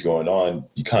 everything's going on,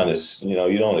 you kind of,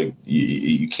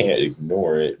 you can't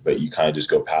ignore it, but you kind of just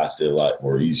go past it a lot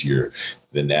more easier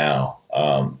than now.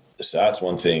 So that's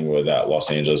one thing that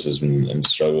Los Angeles has been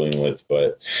struggling with,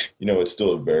 but, it's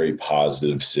still a very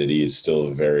positive city. It's still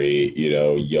a very,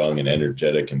 young and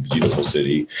energetic and beautiful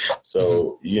city.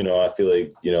 So, I feel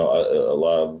like, a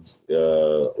lot of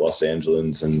Los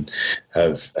Angeles and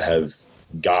have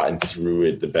gotten through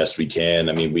it the best we can.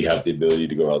 I mean, we have the ability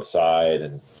to go outside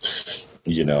and,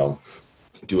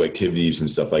 do activities and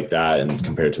stuff like that, and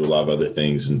compared to a lot of other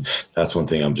things. And that's one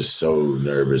thing I'm just so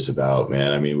nervous about,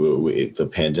 man. I mean, the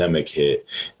pandemic hit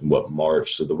in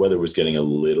March, so the weather was getting a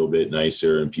little bit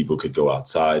nicer and people could go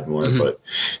outside more. But,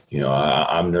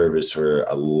 I'm nervous for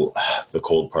the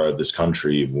cold part of this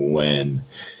country when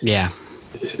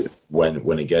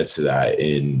it gets to that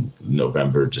in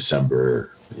November,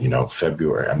 December,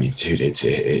 February. I mean, dude, it's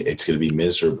going to be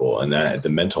miserable. And that the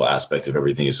mental aspect of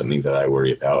everything is something that I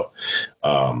worry about.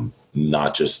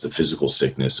 Not just the physical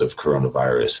sickness of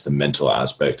coronavirus, the mental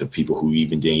aspect of people who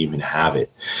didn't even have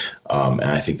it. And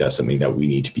I think that's something that we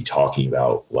need to be talking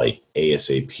about, like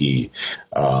ASAP,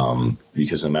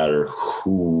 because no matter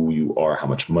who you are, how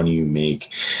much money you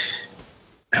make,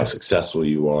 how successful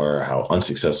you are, how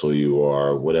unsuccessful you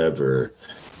are, whatever,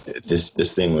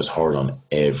 this thing was hard on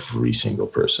every single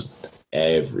person,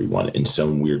 everyone in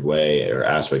some weird way or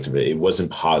aspect of it. It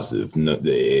wasn't positive.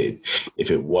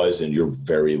 If it was, and you're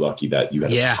very lucky that you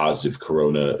had a positive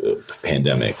corona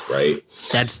pandemic, right?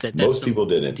 Most people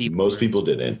didn't. Most people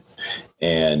didn't.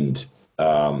 And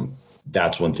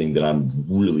that's one thing that I'm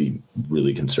really,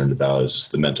 really concerned about, is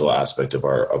just the mental aspect of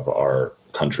our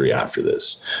country after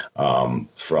this,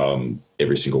 from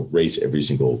every single race, every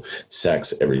single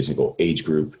sex, every single age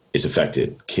group is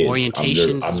affected. Kids.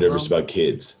 I'm nervous about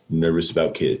kids. Nervous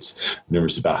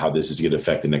about how this is going to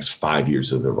affect the next 5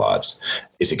 years of their lives.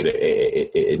 Is it going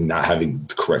to not having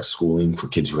the correct schooling for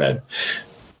kids who had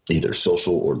either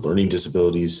social or learning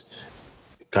disabilities?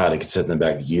 God, it could set them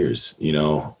back years,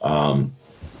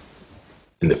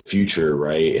 in the future,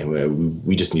 right? And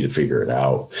we just need to figure it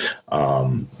out,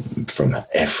 from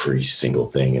every single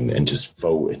thing, and just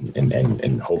vote,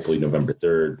 and hopefully November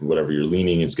 3rd, whatever you're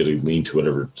leaning, is going to lean to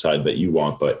whatever side that you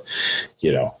want. But,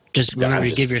 just remember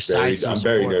to give your side some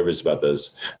support. Very nervous about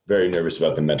this. Very nervous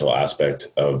about the mental aspect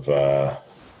of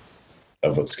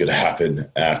what's going to happen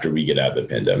after we get out of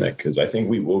the pandemic, because I think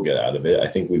we will get out of it. I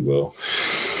think we will.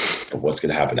 But what's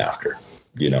going to happen after,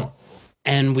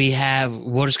 And we have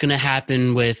what's going to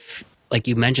happen with, like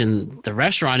you mentioned, the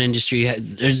restaurant industry.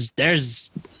 There's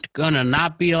going to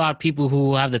not be a lot of people who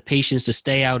will have the patience to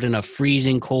stay out in the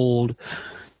freezing cold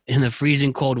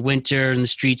winter in the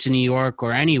streets of New York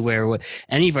or anywhere,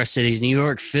 any of our cities, New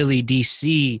York, Philly,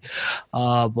 DC,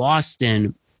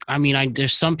 Boston. I mean,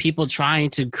 there's some people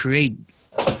trying to create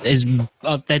as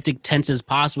authentic tents as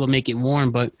possible, make it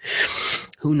warm, but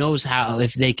who knows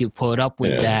if they could put up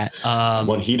with that.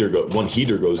 One heater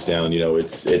goes down,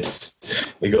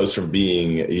 it goes from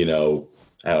being,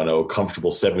 a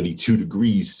comfortable 72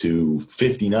 degrees to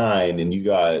 59, and you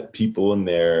got people in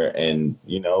there, and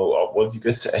what you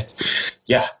guys said,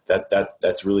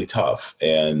 that's really tough.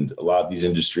 And a lot of these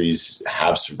industries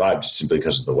have survived just simply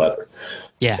because of the weather.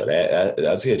 Yeah, but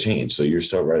that's gonna change. So you're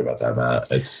so right about that, Matt.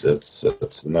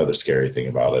 It's another scary thing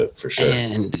about it, for sure.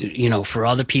 And for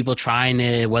other people trying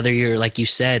to, whether you're, like you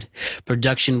said,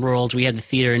 production worlds, we have the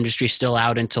theater industry still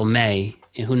out until May.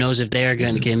 And who knows if they're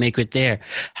going to make it there?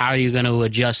 How are you going to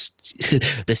adjust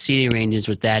the seating ranges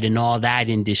with that and all that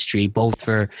industry, both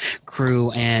for crew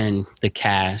and the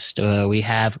cast? We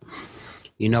have,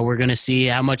 we're going to see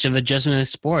how much of adjustment in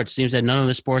sports. Seems that none of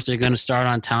the sports are going to start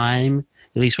on time,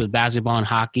 at least with basketball and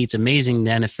hockey. It's amazing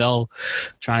the NFL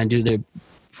trying to do their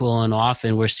pulling off,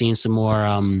 and we're seeing some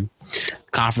more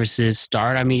conferences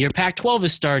start. I mean, your Pac-12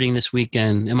 is starting this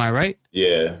weekend. Am I right?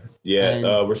 Yeah.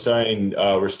 We're starting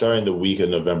the week of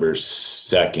November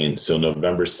 2nd. So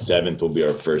November 7th will be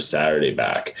our first Saturday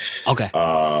back. Okay.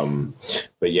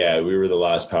 But yeah, we were the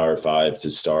last Power 5 to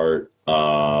start.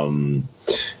 I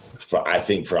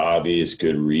think for obvious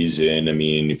good reason. I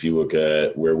mean, if you look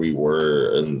at where we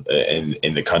were in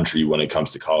the country when it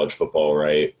comes to college football,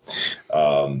 right?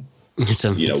 We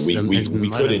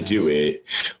couldn't do it.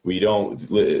 We don't.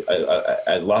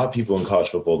 A lot of people in college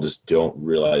football just don't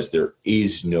realize there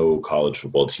is no college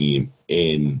football team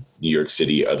in New York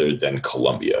City other than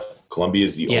Columbia. Columbia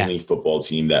is the only football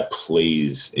team that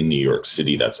plays in New York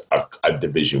City. That's a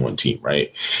Division I team,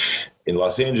 right? In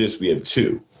Los Angeles, we have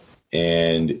two.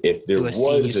 And if there was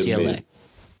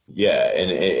Yeah,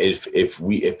 and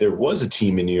if there was a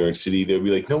team in New York City, they'd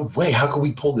be like, no way, how can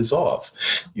we pull this off?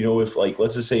 You know, if like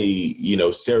let's just say, you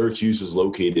know, Syracuse was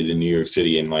located in New York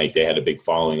City and like they had a big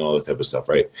following, all that type of stuff,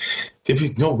 right? They'd be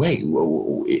like, no way,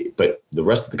 but the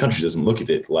rest of the country doesn't look at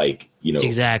it like, you know,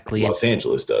 exactly Los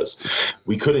Angeles does.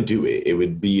 We couldn't do it. It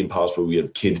would be impossible. We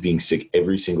have kids being sick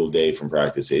every single day from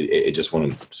practice. It just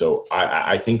wouldn't. So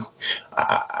I think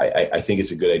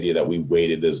it's a good idea that we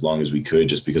waited as long as we could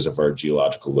just because of our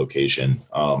geological location.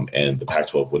 And the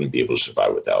Pac-12 wouldn't be able to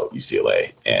survive without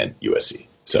UCLA and USC.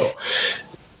 So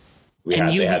they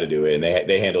had to do it, and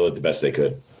they handled it the best they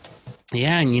could.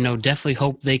 Yeah, and, you know, definitely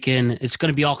hope they can – it's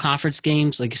going to be all conference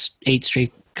games, like 8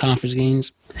 straight conference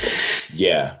games.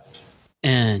 Yeah.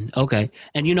 And, okay.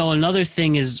 And, you know, another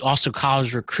thing is also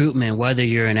college recruitment, whether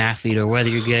you're an athlete or whether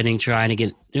you're trying to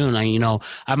get – you know,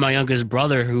 I have my youngest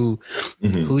brother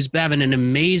who's having an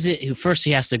amazing – first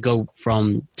he has to go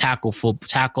from tackle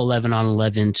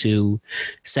 11-on-11 to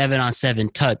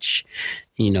 7-on-7 touch.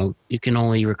 You know, you can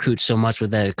only recruit so much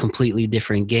with a completely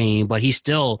different game, but he's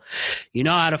still, you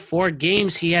know, out of 4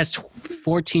 games, he has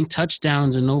 14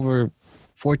 touchdowns and over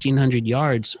 1,400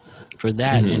 yards for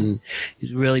that. And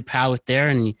he's really proud with there.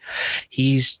 And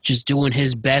he's just doing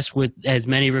his best with as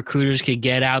many recruiters could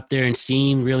get out there and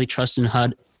see him, really trusting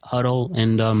Huddle.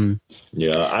 And I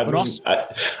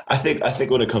think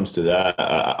when it comes to that,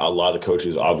 a lot of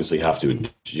coaches obviously have to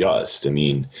adjust. I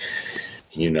mean,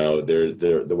 you know, they're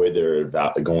the way they're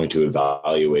going to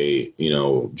evaluate, you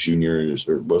know, juniors,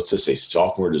 or let's just say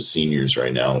sophomore to seniors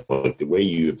right now. Like the way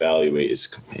you evaluate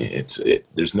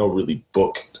there's no really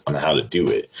book on how to do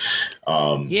it.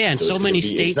 And so many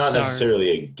states. It's not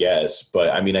necessarily a guess,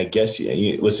 but I mean, I guess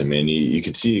listen, man. You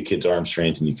could see a kid's arm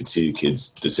strength, and you could see a kid's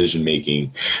decision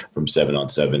making from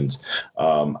 7-on-7s.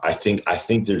 I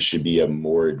think there should be a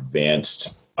more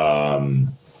advanced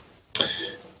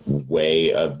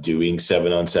way of doing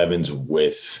 7-on-7s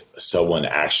with someone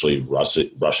actually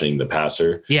rushing the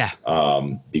passer. Yeah.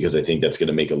 Because I think that's going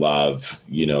to make a lot of,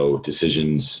 you know,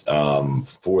 decisions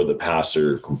for the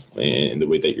passer and the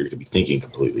way that you're going to be thinking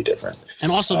completely different.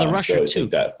 And also the rusher too.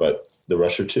 But the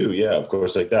rusher too. Yeah, of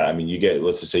course, like that. I mean,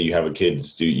 let's just say you have a kid,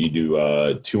 you do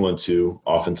 2-on-2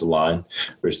 offensive line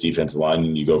versus defensive line,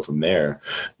 and you go from there.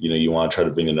 You know, you want to try to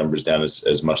bring the numbers down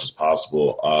as much as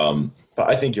possible. But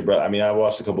I think your brother, I mean, I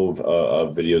watched a couple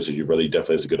of videos of your brother. He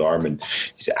definitely has a good arm, and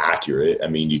he's accurate. I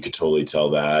mean, you could totally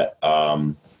tell that.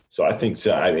 So I think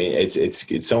so. I mean,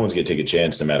 it's someone's going to take a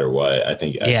chance no matter what. I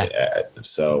think. Yeah.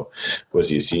 So was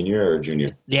he a senior or a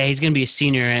junior? Yeah, he's going to be a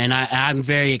senior, and I'm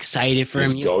very excited for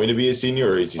him. He's going to be a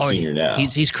senior, or is he senior now?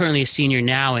 He's currently a senior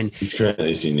now, and he's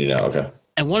currently a senior now. Okay.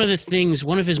 And one of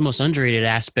his most underrated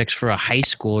aspects for a high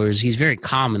schooler is he's very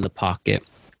calm in the pocket,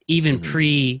 even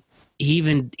pre-COVID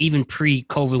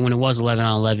when it was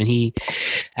 11-on-11. He,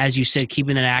 as you said,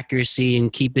 keeping that accuracy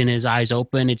and keeping his eyes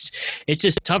open. It's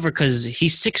just tougher because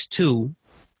he's 6'2",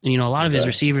 and, you know, a lot of his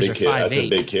receivers are 5'8". That's a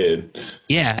big kid.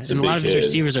 Yeah, and a lot of his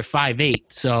receivers are 5'8".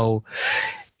 So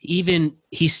even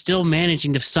he's still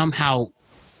managing to somehow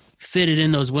fit it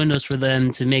in those windows for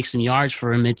them to make some yards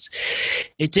for him. It's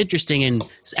interesting, and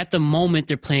at the moment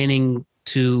they're planning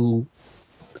to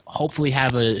hopefully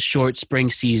have a short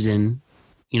spring season,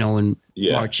 you know, in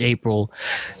March, April,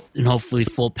 and hopefully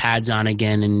full pads on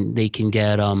again, and they can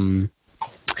get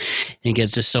and get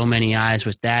just so many eyes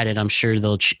with that, and I'm sure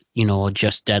they'll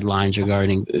adjust deadlines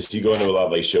regarding. Is he going to a lot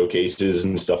of like showcases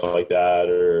and stuff like that,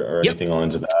 or anything on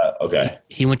to that? Okay.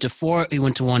 He went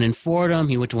to one in Fordham.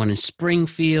 He went to one in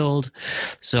Springfield.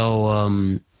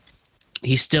 So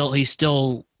he's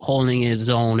still holding his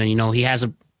own, and, you know, he has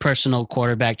a personal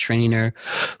quarterback trainer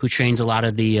who trains a lot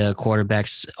of the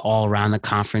quarterbacks all around the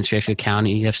conference, Fairfield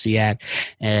County, FCAC,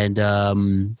 and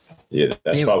yeah,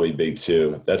 that's probably big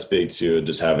too. That's big too.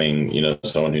 Just having, you know,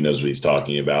 someone who knows what he's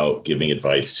talking about, giving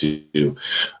advice to,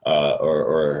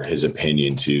 or his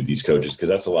opinion to these coaches, because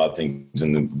that's a lot of things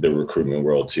in the recruitment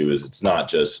world too. Is it's not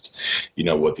just, you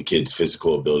know, what the kid's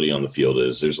physical ability on the field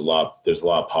is. There's a lot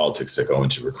of politics that go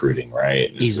into recruiting,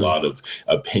 right? There's a lot of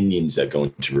opinions that go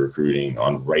into recruiting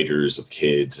on writers of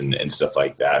kids and stuff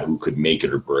like that who could make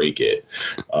it or break it.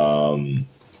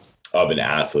 Of an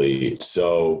athlete.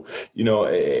 So, you know,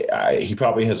 he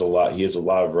probably has a lot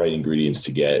of right ingredients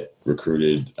to get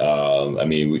recruited. I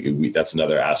mean, we that's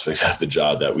another aspect of the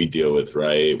job that we deal with,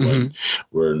 right?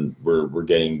 When we're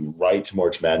getting right to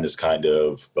March Madness kind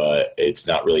of, but it's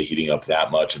not really heating up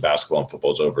that much. And basketball and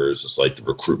football's over. It's just like the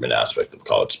recruitment aspect of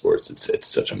college sports. It's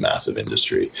such a massive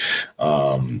industry.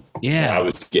 I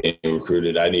was getting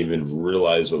recruited. I didn't even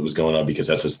realize what was going on, because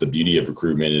that's just the beauty of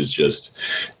recruitment, is just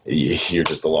you're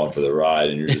just along for the ride,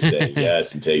 and you're just saying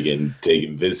yes and taking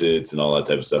visits and all that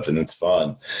type of stuff, and it's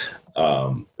fun.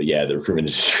 But yeah, the recruitment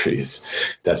industry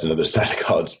that's another side of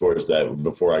college sports that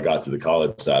before I got to the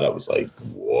college side, I was like,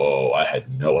 whoa, I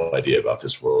had no idea about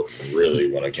this world,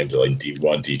 really, when I came to like D1,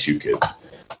 D2 kids.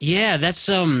 Yeah, that's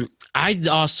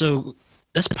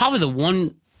that's probably the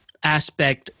one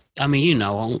aspect. I mean, I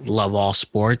love all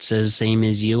sports as same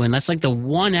as you. And that's like the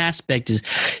one aspect is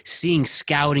seeing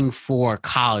scouting for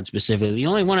college specifically. The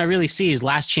only one I really see is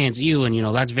Last Chance U. And,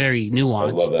 that's very nuanced.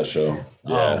 I love that show.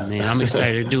 Yeah. Oh, man, I'm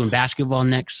excited. They're doing basketball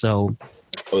next, so.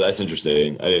 Oh, that's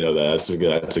interesting. I didn't know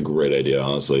that. That's a great idea,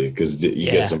 honestly, because you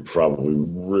get some probably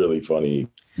really funny,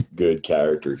 good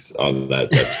characters on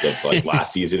that type of stuff. Like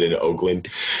last season in Oakland,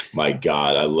 my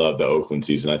God, I love the Oakland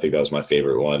season. I think that was my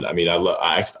favorite one. I mean,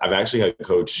 I've actually had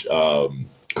Coach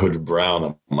Brown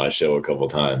on my show a couple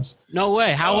of times. No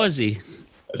way. How was he?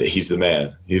 He's the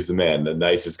man. He's the man. The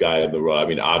nicest guy in the world. I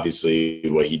mean, obviously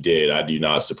what he did, I do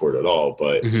not support at all,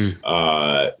 but,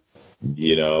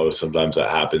 sometimes that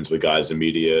happens with guys in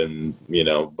media and, he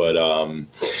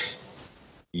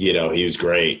was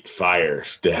great, fire,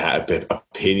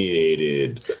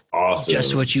 opinionated, awesome.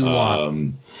 Just what you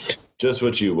want. Just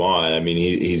what you want. I mean,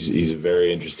 he's a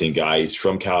very interesting guy. He's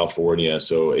from California,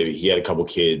 so he had a couple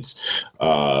kids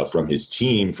from his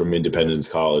team from Independence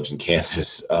College in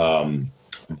Kansas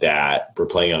that were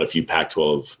playing on a few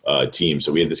Pac-12 teams.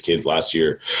 So we had this kid last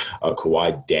year,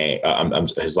 Kawhi Dang.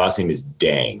 His last name is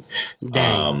Dang.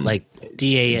 Dang, like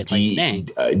D-A-N, like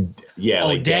Dang. Yeah.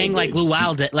 Like Dang, like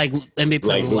Luau, like NBA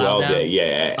player Luau.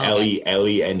 Yeah, okay.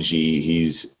 L-E-N-G.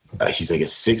 He's like a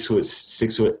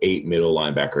 6'8" middle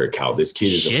linebacker at Cal. This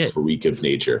kid is a freak of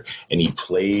nature, and he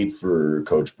played for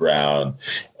Coach Brown.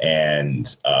 And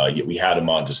we had him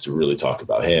on just to really talk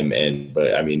about him.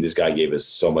 But I mean, this guy gave us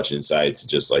so much insight to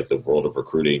just like the world of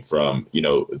recruiting from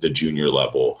the junior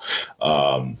level.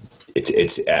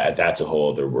 It's that's a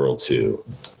whole other world too.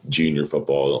 Junior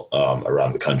football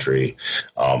around the country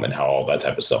and how all that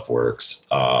type of stuff works.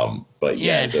 But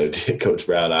so Coach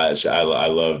Brown, I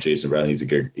love Jason Brown. He's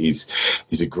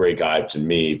a great guy to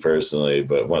me personally.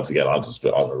 But once again, I'll just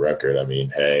put on the record. I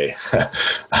mean, hey,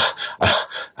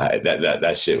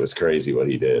 that shit was crazy what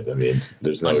he did. I mean,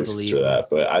 there's no excuse for that.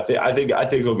 But I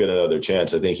think he'll get another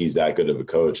chance. I think he's that good of a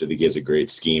coach. I think he has a great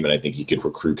scheme, and I think he could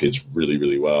recruit kids really,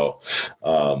 really well.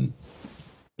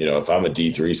 If I'm a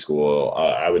D3 school,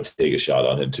 I would take a shot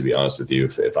on him, to be honest with you.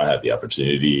 If I had the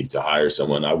opportunity to hire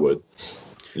someone, I would.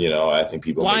 I think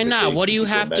people. Why not? What do you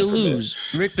have to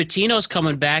lose? Rick Pitino's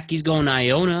coming back. He's going to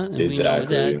Iona. And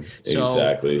exactly.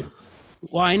 Exactly.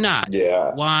 Why not?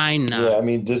 Yeah. Why not? Yeah, I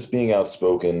mean, just being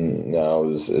outspoken now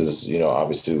is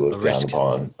obviously looked down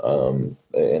upon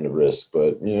and a risk.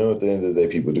 But, at the end of the day,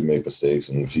 people do make mistakes.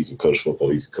 And if you can coach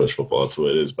football, you can coach football. That's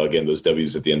what it is. But again, those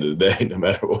W's at the end of the day, no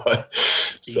matter what.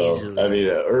 So, easily. I mean,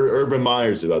 Urban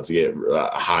Meyer's about to get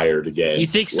hired again. You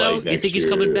think so? You think he's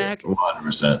coming back?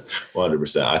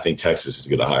 100%. I think Texas is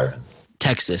going to hire him.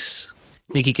 Texas.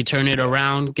 Think he could turn it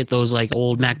around, get those like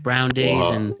old Mac Brown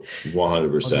days, and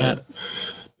 100%.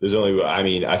 There's only, I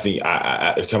mean, I think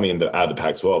coming out of the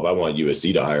Pac-12, I want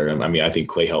USC to hire him. I mean, I think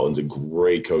Clay Helton's a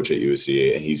great coach at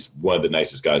USC, and he's one of the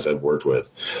nicest guys I've worked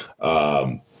with.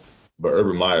 But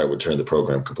Urban Meyer would turn the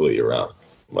program completely around.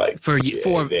 For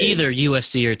either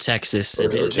USC or Texas. Or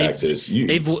Texas.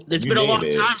 It's been a long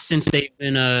time since they've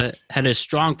been had a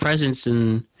strong presence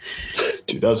in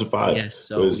 2005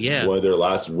 was one of their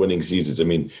last winning seasons. I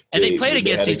mean, they played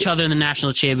against each other in the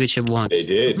national championship once. They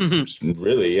did.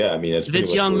 Really, yeah. I mean, that's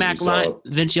Vince Young and Matt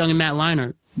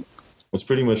Leinart. It's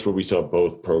pretty much where we saw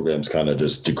both programs kind of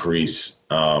just decrease.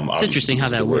 It's interesting how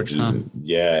that works, huh?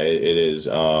 Yeah, it is.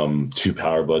 Two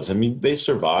power bloods. I mean, they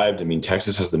survived. I mean,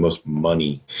 Texas has the most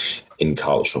money in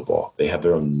college football. They have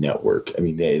their own network. I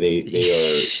mean,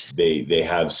 they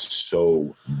have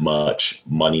so much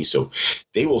money, so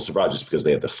they will survive just because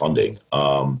they have the funding.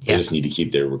 They just need to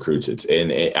keep their recruits.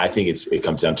 And I think it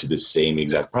comes down to the same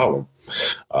exact problem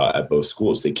at both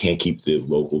schools. They can't keep the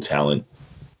local talent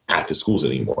at the schools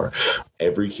anymore.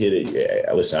 Every kid,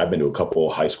 listen, I've been to a couple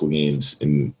high school games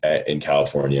in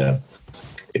California.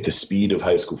 At the speed of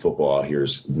high school football out here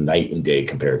is night and day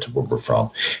compared to where we're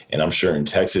from. And I'm sure in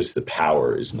Texas, the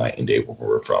power is night and day where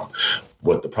we're from.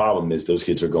 what the problem is, those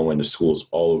kids are going to schools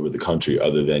all over the country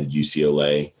other than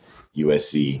UCLA,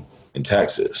 USC, in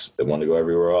Texas. They want to go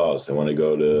everywhere else. They want to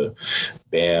go to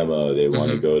Bama. They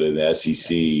want to go to the SEC.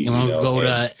 They want to go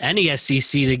to any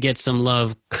SEC to get some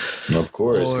love. Of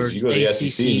course, because you go to the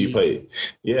SEC and you play.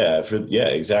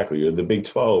 Exactly. You're the Big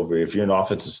 12. Or if you're an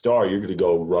offensive star, you're going to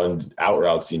go run out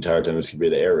routes the entire time. It's going to be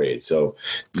the air raid. So,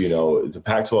 the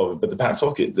Pac-12. But the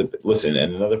Pac-12. Listen,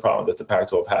 and another problem that the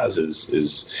Pac-12 has is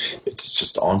it's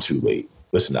just on too late.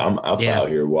 Listen, I'm out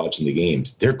here watching the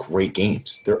games. They're great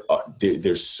games.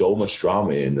 There's so much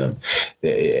drama in them.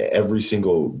 Every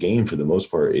single game, for the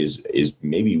most part, is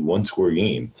maybe one-score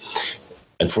game.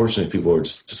 Unfortunately, people are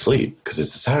just asleep because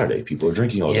it's a Saturday. People are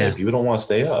drinking all day. People don't want to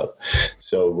stay up.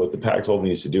 So what the Pac-12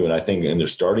 needs to do, and they're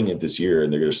starting it this year,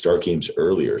 and they're going to start games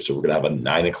earlier. So we're going to have a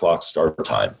 9:00 start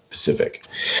time Pacific.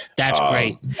 That's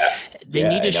great. They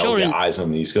need to show get eyes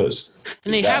on the East Coast.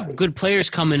 And they have good players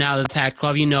coming out of the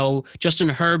Pac-12. Justin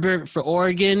Herbert for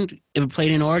Oregon. He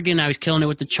played in Oregon. Now he's killing it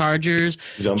with the Chargers.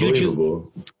 He's unbelievable.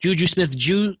 Juju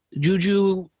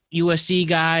Smith-Juju, USC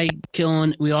guy,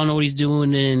 killing. We all know what he's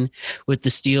doing with the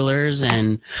Steelers.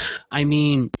 And, I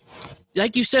mean,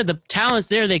 like you said, the talent's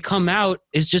there. They come out.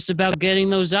 It's just about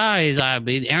getting those eyes.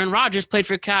 Aaron Rodgers played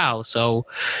for Cal, so...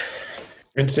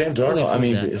 And Sam Darnold, I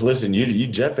mean, listen, you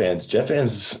Jet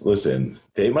fans, listen,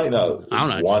 they might not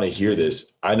want to hear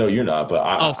this. I know you're not, but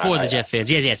the Jet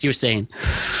fans. Yes, you were saying.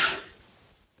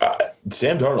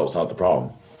 Sam Darnold's not the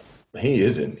problem. He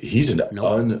isn't. He's an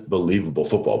unbelievable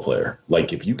football player.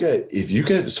 Like if you get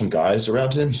some guys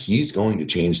around him, he's going to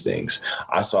change things.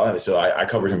 I saw it. So I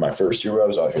covered him my first year when I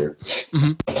was out here.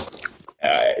 Mm-hmm.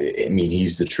 I mean,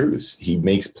 he's the truth. He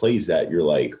makes plays that you're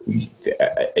like,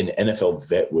 an NFL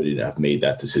vet wouldn't have made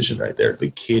that decision right there.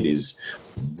 The kid is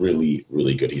really,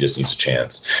 really good. He just needs a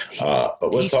chance.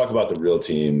 But let's talk about the real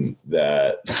team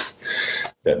that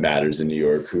matters in New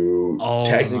York, who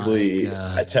technically,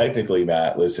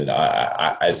 Matt, listen,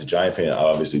 I as a Giant fan,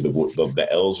 obviously the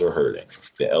L's are hurting.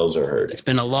 The L's are hurting. It's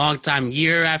been a long time,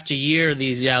 year after year,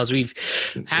 these L's. We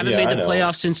haven't made the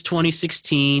playoffs since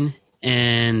 2016.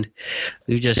 And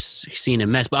we've just seen a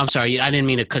mess. But I'm sorry, I didn't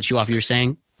mean to cut you off. You were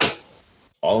saying?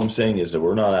 All I'm saying is that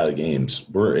we're not out of games.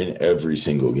 We're in every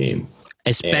single game.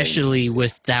 Especially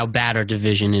with how bad our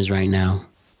division is right now.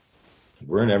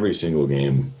 We're in every single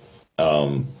game.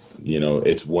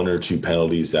 It's one or two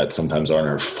penalties that sometimes aren't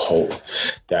our fault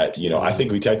that, I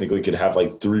think we technically could have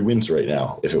like 3 wins right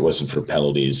now if it wasn't for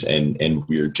penalties and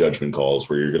weird judgment calls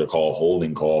where you're going to call a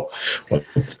holding call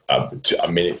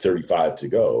a minute 35 to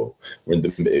go. When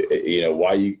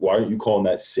why aren't you calling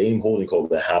that same holding call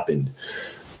that happened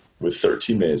with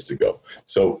 13 minutes to go?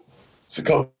 So it's a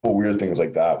couple of weird things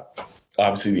like that.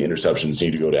 Obviously the interceptions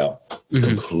need to go down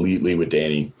completely with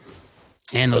Danny.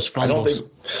 And those fumbles.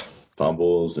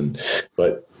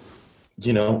 But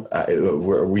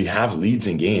we have leads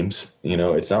in games.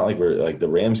 It's not like we're like the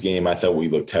Rams game. I thought we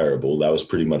looked terrible. That was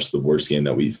pretty much the worst game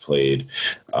that we've played.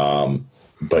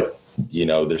 But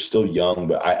they're still young.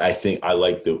 But I think I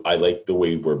like the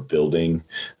way we're building.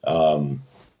 And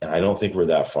I don't think we're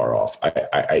that far off.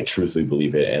 I truthfully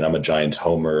believe it. And I'm a Giants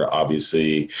homer,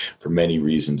 obviously, for many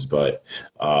reasons. But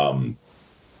I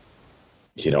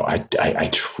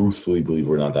truthfully believe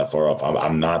we're not that far off.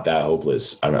 I'm not that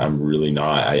hopeless. I'm really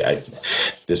not.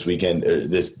 This weekend,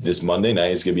 this Monday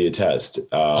night is going to be a test.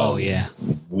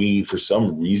 We, for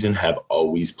some reason, have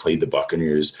always played the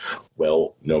Buccaneers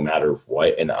well, no matter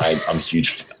what. And I'm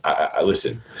huge. I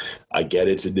listen. I get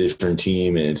it's a different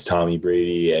team, and it's Tommy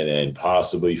Brady, and then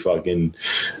possibly fucking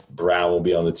Brown will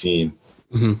be on the team.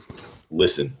 Mm-hmm.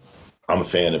 Listen. I'm a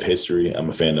fan of history. I'm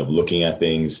a fan of looking at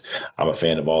things. I'm a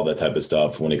fan of all that type of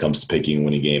stuff when it comes to picking and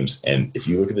winning games. And if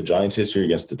you look at the Giants' history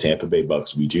against the Tampa Bay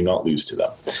Bucks, we do not lose to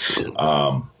them.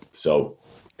 So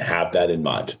have that in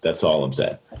mind. That's all I'm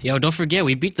saying. Yo, don't forget,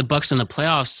 we beat the Bucks in the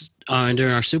playoffs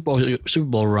during our Super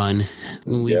Bowl run.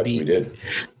 We did.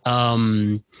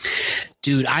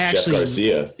 Dude, Jeff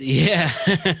Garcia. Yeah.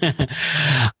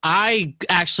 I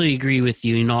actually agree with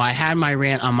you. I had my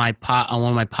rant on one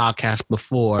of my podcasts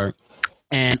before.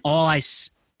 And I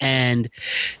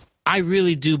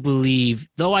really do believe,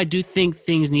 though I do think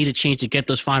things need to change to get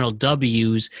those final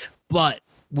W's, but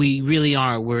we really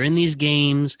are. We're in these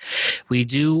games. We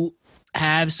do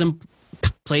have some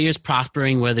players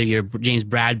prospering, whether you're James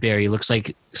Bradbury, looks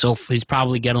like he's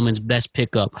probably Gettleman's best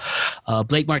pickup.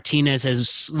 Blake Martinez has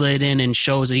slid in and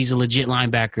shows that he's a legit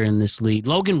linebacker in this league.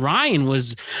 Logan Ryan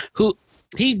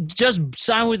he just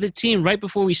signed with the team right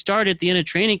before we started at the end of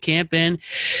training camp, and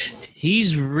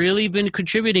he's really been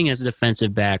contributing as a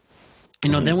defensive back.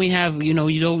 Then we have,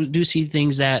 you do see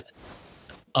things that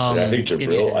I think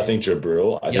Jabril. I think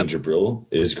Jabril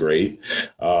is great.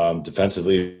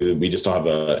 Defensively, we just don't have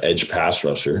a edge pass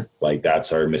rusher. Like,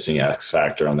 that's our missing X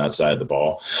factor on that side of the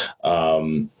ball.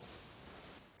 I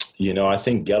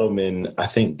think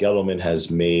Gettleman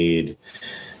has made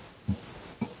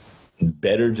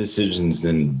better decisions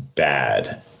than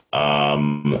bad.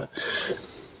 And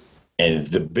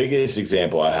the biggest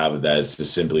example I have of that is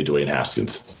just simply Dwayne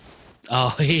Haskins.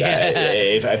 Oh, yeah.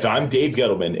 If I'm Dave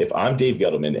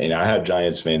Gettleman and I have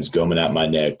Giants fans coming at my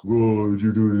neck, oh,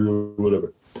 you're doing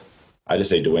whatever, I just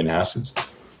say Dwayne Haskins.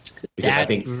 Because I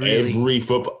think every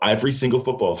single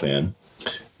football fan,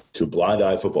 to a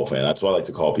blind-eye football fan, that's why I like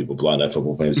to call people blind-eye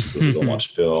football fans, people who don't watch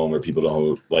film or people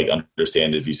don't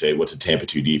understand if you say, what's a Tampa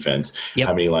 2 defense,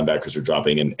 how many linebackers are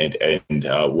dropping, and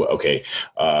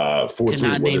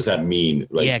 4-3, what does that mean?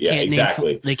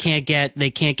 Exactly. They can't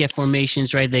get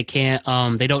formations right. They can't.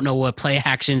 They don't know what play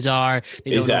actions are.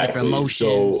 They don't know different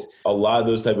motions. So a lot of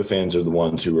those type of fans are the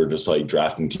ones who are just like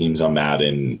drafting teams on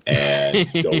Madden and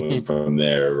going from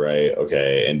there, right?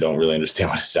 Okay, and don't really understand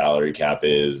what a salary cap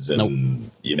is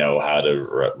and how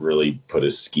to really put a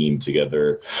scheme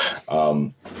together.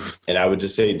 And I would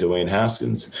just say Dwayne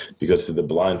Haskins, because to the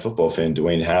blind football fan,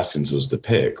 Dwayne Haskins was the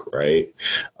pick, right?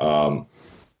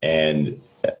 And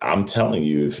I'm telling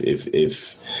you,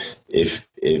 if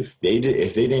they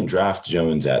didn't draft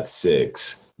Jones at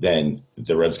 6, then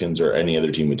the Redskins or any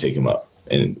other team would take him up.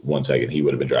 In 1 second, he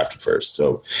would have been drafted first.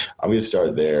 So I'm going to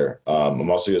start there.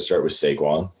 I'm also going to start with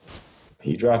Saquon.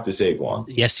 He drafted Saquon.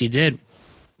 Yes, he did.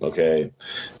 Okay,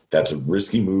 that's a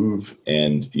risky move.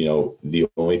 And, the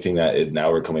only thing that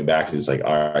now we're coming back is like,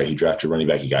 all right, he drafted running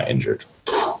back, he got injured.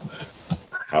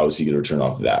 How is he going to return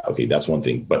off of that? Okay, that's one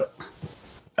thing. But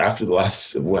after the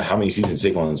last, how many seasons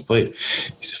Saquon has played,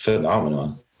 he's a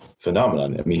phenomenon. I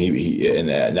mean, and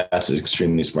that's an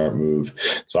extremely smart move.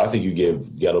 So I think you give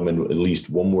Gettleman at least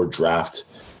one more draft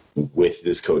with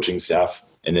this coaching staff,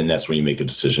 and then that's when you make a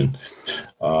decision.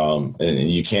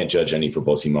 And you can't judge any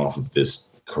football team off of this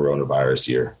coronavirus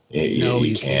year.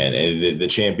 You can. And the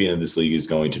champion of this league is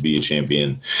going to be a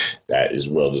champion that is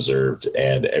well-deserved,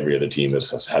 and every other team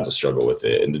has had to struggle with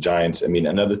it. And the Giants, I mean,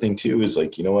 another thing too is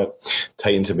like,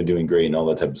 Titans have been doing great and all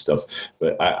that type of stuff,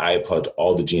 but I applaud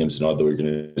all the GMs and all the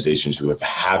organizations who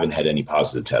haven't had any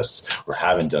positive tests or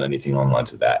haven't done anything on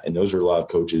lines of that. And those are a lot of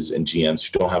coaches and GMs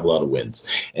who don't have a lot of wins.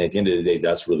 And at the end of the day,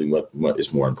 that's really what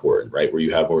is more important, right? Where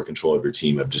you have more control of your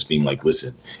team, of just being like,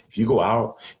 listen, if you go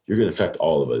out, you're going to affect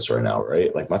all of us right now,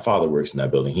 right? Like, my father works in that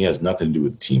building. He has nothing to do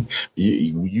with the team.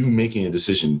 You making a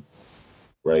decision,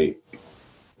 right,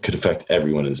 could affect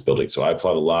everyone in this building. So I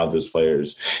applaud a lot of those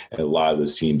players and a lot of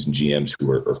those teams and GMs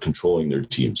who are controlling their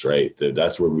teams, right?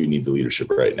 That's where we need the leadership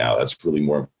right now. That's really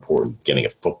more important than getting a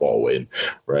football win,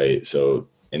 right? So,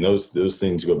 and those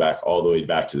things go back all the way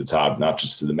back to the top, not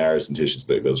just to the Maras and Tisches,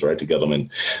 but it goes right to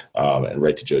Gettleman and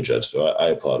right to Joe Judge. So I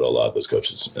applaud a lot of those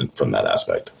coaches from that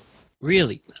aspect.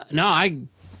 Really? No,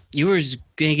 you were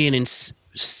getting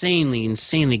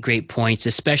insanely great points,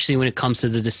 especially when it comes to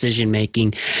the decision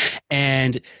making.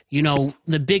 And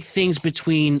the big things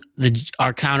between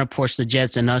our counterparts, the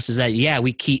Jets, and us is that we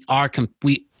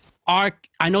are.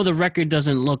 I know the record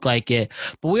doesn't look like it,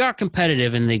 but we are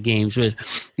competitive in the games, with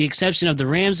the exception of the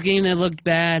Rams game that looked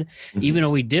bad, even though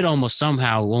we did almost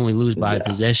somehow only lose by a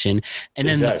possession. And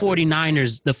then the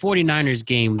 49ers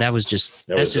game, that's just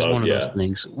one of those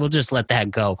things. We'll just let that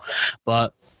go.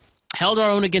 But held our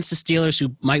own against the Steelers,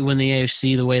 who might win the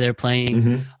AFC the way they're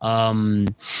playing.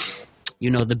 The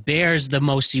Bears, the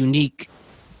most unique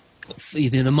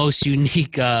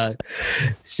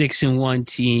 6-1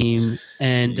 team,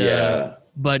 and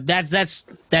but that's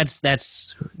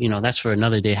for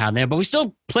another day how there. But we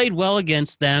still played well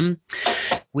against them.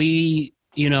 We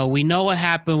know what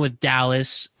happened with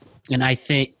Dallas, and I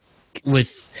think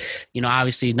with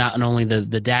obviously not only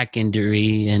the Dak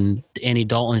injury and Andy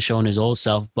Dalton showing his old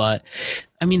self, but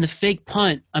I mean the fake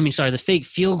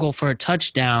field goal for a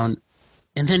touchdown,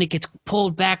 and then it gets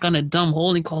pulled back on a dumb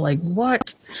holding call. Like,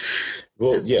 what?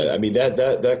 Well, yeah, I mean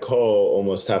that call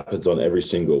almost happens on every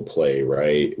single play,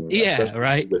 right? Yeah, especially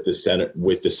right. With the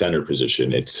center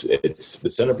position, it's the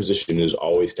center position is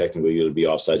always technically going to be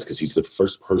offsides because he's the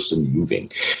first person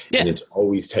moving, and it's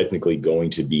always technically going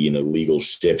to be an illegal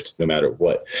shift no matter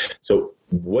what. So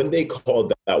when they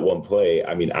called that one play,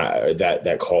 I mean,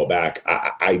 that call back,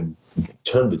 I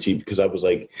turned the TV because I was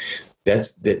like,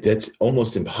 that's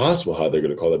almost impossible how they're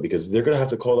going to call that, because they're going to have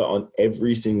to call that on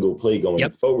every single play going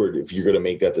forward if you're going to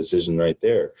make that decision right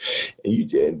there.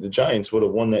 And the Giants would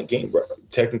have won that game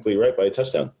technically, right, by a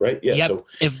touchdown, right? Yeah. Yep. So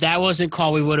if that wasn't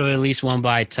called, we would have at least won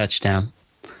by a touchdown.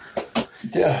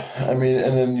 Yeah, I mean,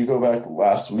 and then you go back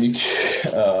last week,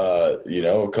 a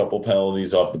couple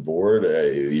penalties off the board.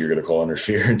 You're going to call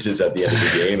interferences at the end of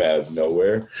the game out of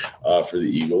nowhere for the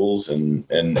Eagles and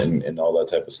all that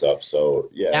type of stuff. So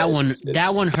yeah,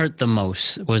 that one hurt the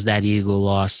most was that Eagle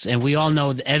loss, and we all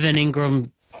know the Evan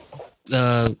Ingram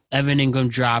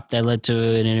drop that led to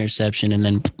an interception, and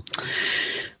then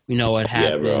we know what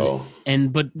happened. Yeah, bro.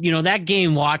 But that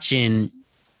game watching.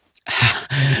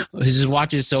 Just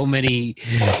watching so many,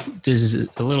 just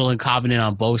a little incompetent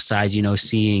on both sides.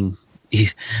 Seeing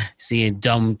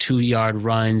dumb 2-yard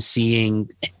runs, seeing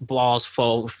balls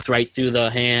fall right through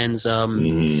the hands.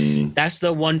 That's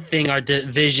the one thing our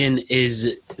division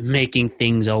is making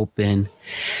things open.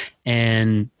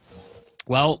 And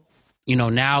well,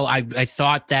 now I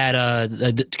thought that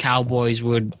the Cowboys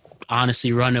would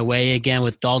honestly run away again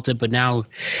with Dalton, but now.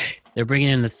 They're bringing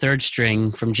in the third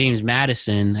string from James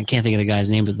Madison. I can't think of the guy's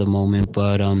name at the moment,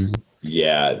 but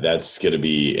yeah, that's going to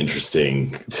be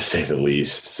interesting to say the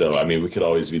least. So, I mean, we could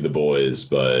always be the boys,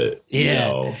 but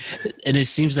yeah. And it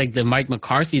seems like the Mike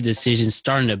McCarthy decision is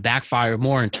starting to backfire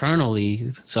more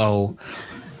internally. So,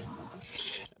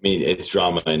 I mean, it's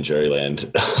drama in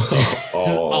Jerryland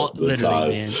all the time.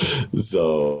 Man.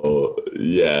 So,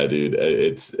 yeah, dude,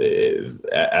 as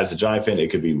a Giant fan,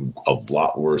 it could be a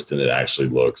lot worse than it actually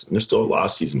looks. And there's still a lot of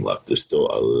season left. There's still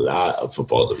a lot of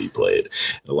football to be played.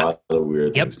 A lot of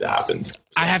weird things to happen. So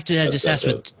I have to just ask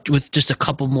with just a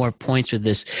couple more points with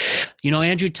this.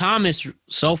 Andrew Thomas,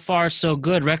 so far so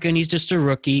good. Reckon he's just a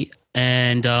rookie,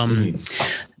 and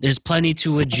there's plenty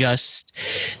to adjust.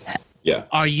 Yeah.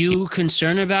 Are you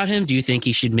concerned about him? Do you think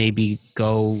he should maybe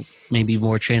go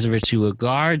more transfer to a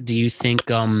guard? Do you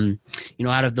think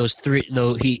out of those three,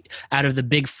 though, out of the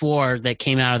big four that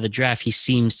came out of the draft, he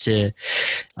seems to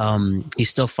he's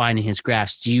still finding his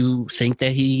grasp. Do you think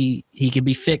that he could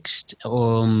be fixed?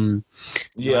 Robert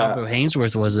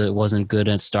Hainsworth wasn't good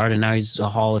at start, and now he's a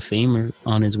Hall of Famer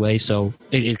on his way, so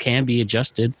it can be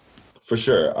adjusted. For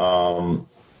sure.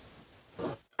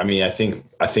 I mean, I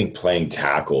think playing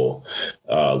tackle,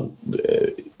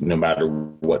 no matter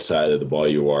what side of the ball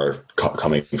you are,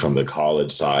 coming from the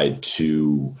college side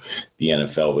to the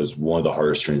NFL was one of the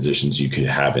hardest transitions you could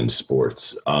have in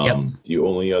sports. The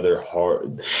only other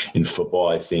in football,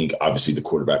 I think, obviously the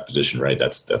quarterback position, right?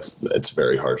 That's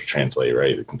very hard to translate,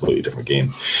 right? A completely different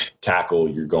game. Tackle,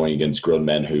 you're going against grown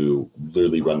men who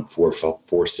literally run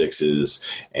 4.6s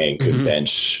and could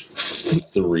bench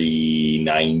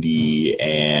 390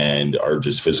 and are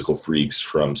just physical freaks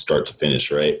from start to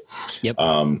finish, right? Yep.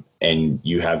 And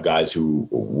you have guys who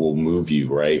will move you,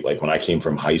 right? Like when I came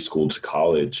from high school to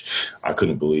college, I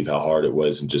couldn't believe how hard it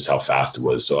was and just how fast it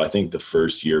was. So I think the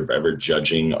first year of ever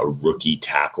judging a rookie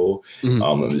tackle, it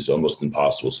was almost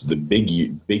impossible. So the big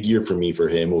year for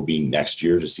him will be next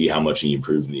year to see how much he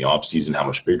improved in the offseason, how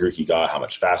much bigger he got, how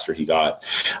much faster he got.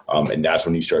 And that's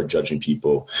when you start judging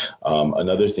people.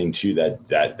 Another thing too,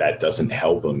 that doesn't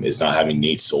help him is not having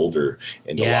Nate Solder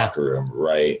in the locker room,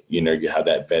 right? You have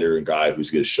that veteran guy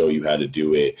who's going to show you how to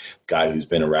do it, guy who's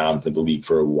been around for the league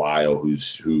for a while, who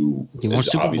has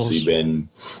obviously been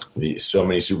so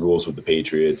many Super Bowls with the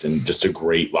Patriots, and just a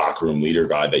great locker room leader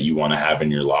guy that you want to have in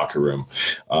your locker room.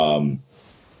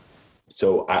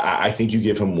 So I think you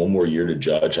give him one more year to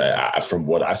judge. From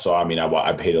what I saw, I mean,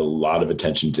 I paid a lot of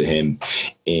attention to him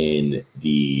in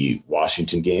the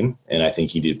Washington game, and I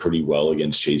think he did pretty well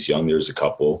against Chase Young. There's a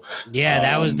couple. Yeah,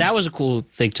 that was a cool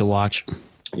thing to watch.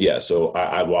 Yeah, so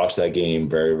I watched that game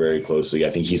very, very closely. I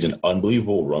think he's an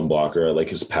unbelievable run blocker. I like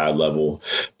his pad level.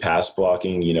 Pass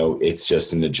blocking, it's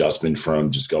just an adjustment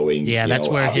from just going. Yeah, that's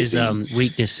where his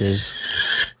weakness is.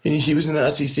 And he was in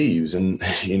the SEC. He was in,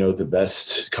 the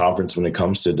best conference when it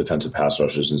comes to defensive pass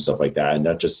rushers and stuff like that. And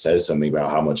that just says something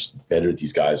about how much better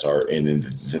these guys are in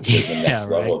the next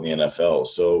level in the NFL.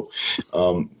 So,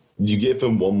 you give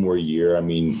him one more year. I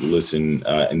mean, listen,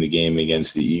 in the game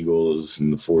against the Eagles in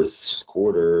the fourth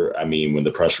quarter, I mean, when the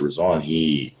pressure was on,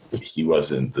 he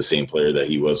wasn't the same player that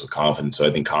he was with confidence. So I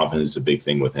think confidence is a big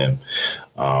thing with him.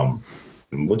 And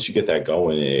once you get that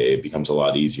going, it becomes a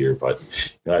lot easier, but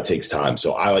it takes time.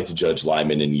 So I like to judge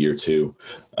linemen in year 2.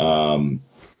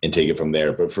 And take it from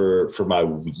there. But for my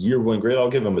year 1 grade,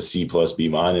 I'll give him a C+, B-.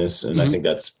 And I think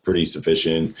that's pretty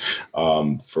sufficient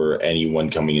for anyone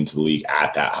coming into the league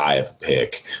at that high of a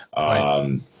pick.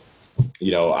 Right.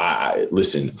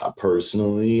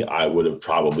 Personally, I would have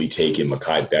probably taken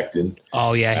Mekhi Becton.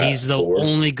 Oh, yeah. He's the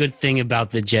only good thing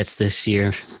about the Jets this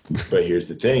year. But here's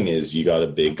the thing is you got a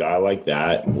big guy like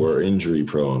that. We're injury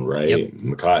prone, right? Yep.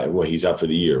 Mekhi, he's out for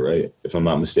the year, right? If I'm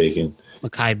not mistaken.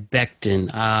 Mekhi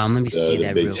Becton. Let me see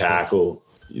that. The big tackle.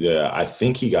 Yeah, I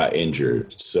think he got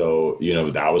injured. So,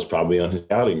 that was probably on his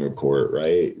scouting report,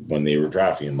 right? When they were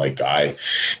drafting him, like, guy,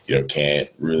 can't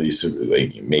really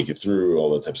like make it through,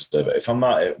 all that type of stuff. If I'm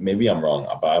not, maybe I'm wrong,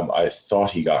 but I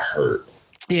thought he got hurt.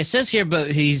 Yeah, it says here, but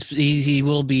he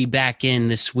will be back in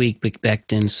this week,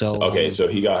 Becton. So okay, so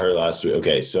he got hurt last week.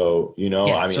 Okay, so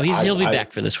I mean, so he'll be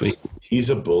back for this week. He's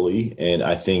a bully, and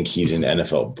I think he's an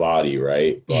NFL body,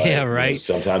 right? But, yeah, right.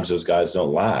 Sometimes those guys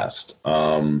don't last.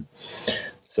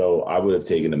 So I would have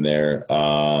taken him there.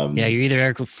 You're either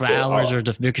Eric Flowers or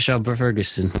Ricochet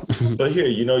Ferguson. But here,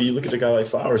 you look at a guy like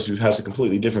Flowers who has a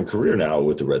completely different career now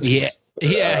with the Redskins.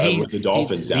 With the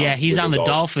Dolphins now. He's on the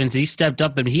Dolphins. He stepped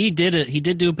up and he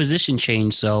did do a position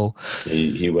change. So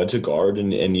he went to guard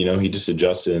and he just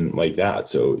adjusted like that.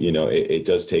 So it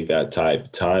does take that type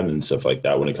of time and stuff like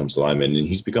that when it comes to linemen. And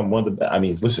he's become one of the best. I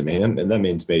mean, listen, man, and that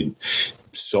man's made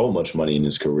so much money in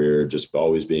his career just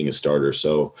always being a starter.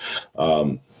 So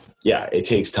it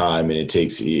takes time, and it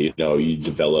takes you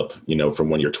develop from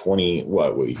when you're 20.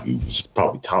 He's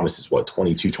probably Thomas is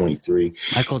 22, 23.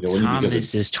 Michael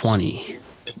Thomas is 20.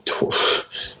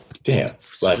 Damn,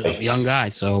 like a young guy.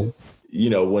 So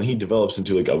when he develops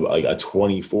into like a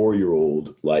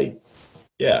 24-year-old,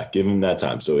 give him that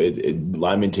time. So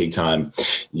linemen take time.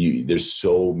 There's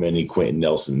so many Quentin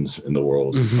Nelsons in the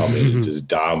world who come in and just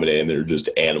dominate, and they're just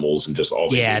animals and just all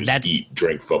they do is eat,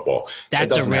 drink football.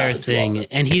 That's a rare thing.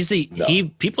 And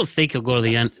people think he'll go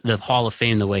to the Hall of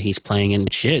Fame the way he's playing,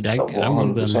 and shit, I'm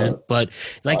going to that. But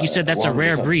like you said, that's 100%. A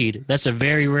rare breed. That's a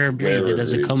very rare breed that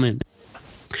doesn't come in.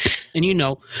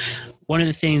 And one of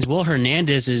the things, Will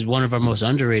Hernandez is one of our most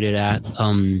underrated at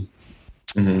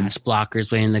pass blockers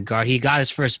playing the guard. He got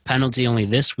his first penalty only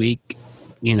this week,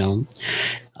 he's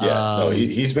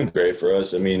been great for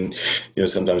us. I mean,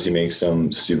 sometimes he makes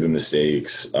some stupid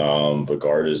mistakes, but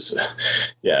guard is,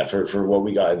 for what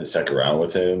we got in the second round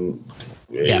with him,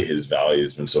 his value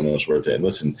has been so much worth it. And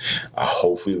listen,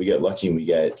 hopefully we get lucky and we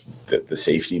get the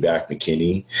safety back,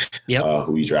 McKinney,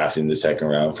 who we drafted in the second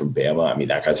round from Bama. I mean,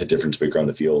 that guy's a difference maker on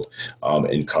the field,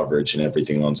 in coverage and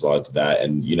everything on lots of that.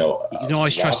 And, you can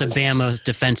always trust a Bama's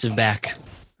defensive back.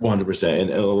 100%.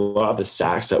 And a lot of the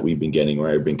sacks that we've been getting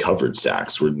have been covered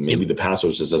sacks where maybe the pass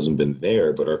rush just hasn't been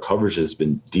there, but our coverage has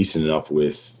been decent enough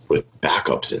with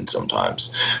backups in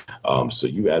sometimes. So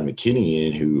you add McKinney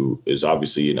in, who is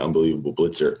obviously an unbelievable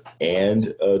blitzer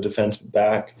and a defensive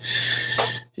back.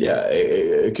 Yeah,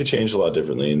 it could change a lot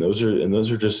differently. And those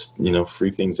are just,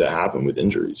 freak things that happen with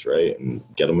injuries, right? And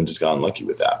Gettleman just got unlucky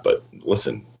with that. But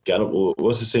listen,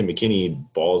 let's just say McKinney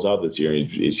balls out this year.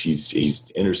 He's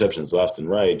interceptions left and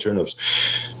right, turnovers.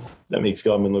 That makes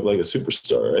Gettleman look like a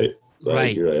superstar, right?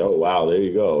 Right. You're like, oh wow, there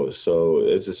you go.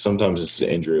 So sometimes it's an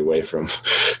injury away from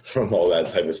all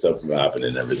that type of stuff from happening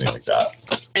and everything like that.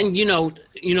 And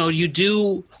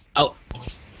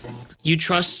you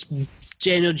trust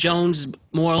Daniel Jones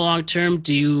more long term?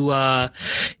 Do you,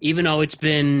 even though it's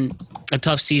been a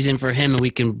tough season for him, and we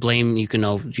can blame, you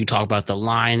talk about the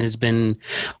line has been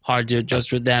hard to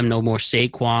adjust with them, no more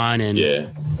Saquon, and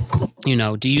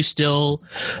do you still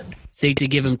think to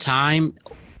give him time?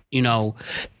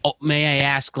 May I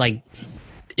ask,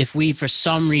 if we for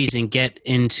some reason get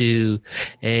into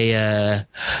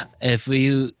if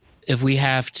we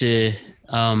have to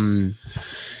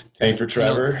pay for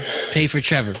Trevor? Pay for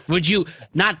Trevor. Would you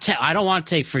not? I don't want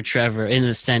to take for Trevor in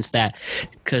the sense that,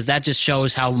 because that just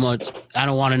shows how much I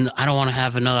don't want to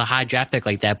have another high draft pick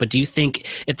like that. But do you think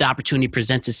if the opportunity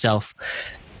presents itself,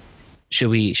 should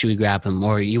we grab him,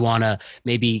 or you want to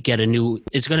maybe get a new?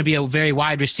 It's going to be a very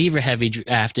wide receiver heavy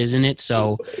draft, isn't it?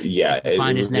 So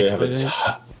find his next player.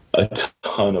 A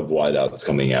ton of wideouts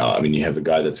coming out. I mean, you have a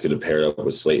guy that's going to pair up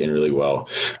with Slayton really well.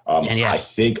 I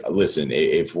think, listen,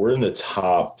 if we're in the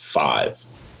top 5,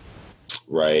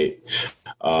 right,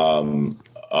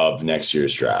 of next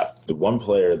year's draft, the one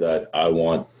player that I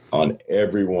want on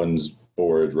everyone's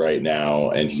board right now,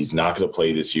 and he's not going to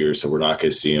play this year, so we're not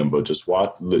going to see him, but just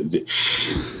watch.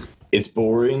 It's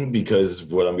boring because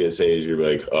what I'm going to say is you're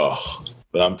like, oh,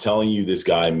 but I'm telling you, this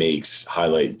guy makes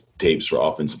highlight tapes for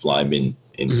offensive linemen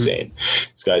insane.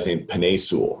 This guy's named Penei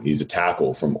Sewell. He's a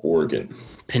tackle from Oregon.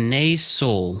 Penei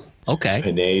Sewell. Okay.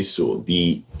 Penei Sewell,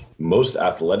 the most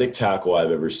athletic tackle I've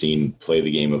ever seen play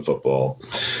the game of football.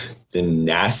 The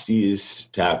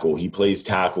nastiest tackle. He plays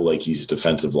tackle like he's a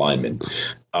defensive lineman.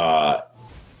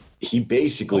 He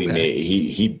basically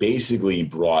he basically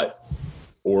brought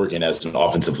Oregon as an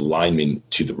offensive lineman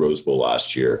to the Rose Bowl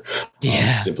last year.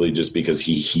 Simply just because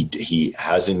he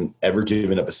hasn't ever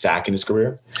given up a sack in his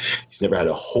career. He's never had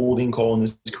a holding call in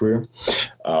his career.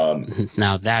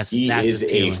 Now that's is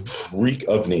appealing. a freak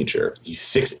of nature. He's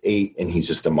 6'8", and he's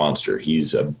just a monster.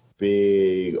 He's a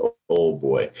big old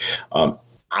boy.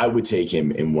 I would take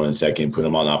him in 1 second, put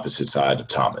him on the opposite side of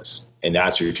Thomas, and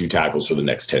that's your two tackles for the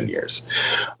next 10 years.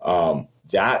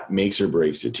 That makes or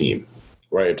breaks a team.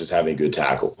 Right, just having good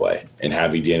tackle play and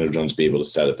having Daniel Jones be able to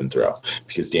set up and throw.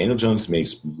 Because Daniel Jones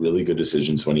makes really good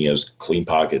decisions when he has clean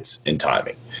pockets and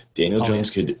timing. Daniel Jones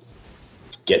could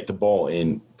get the ball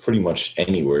in pretty much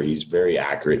anywhere. He's very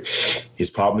accurate. His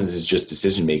problem is just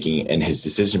decision-making, and his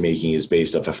decision-making is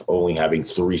based off of only having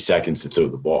 3 seconds to throw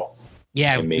the ball.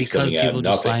 Yeah, because people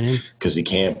just sign in. Because he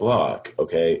can't block,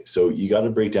 okay? So you got to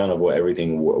break down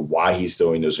why he's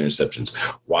throwing those interceptions,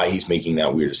 why he's making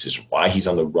that weird decision, why he's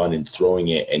on the run and throwing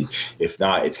it, and if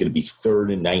not, it's going to be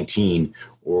 3rd and 19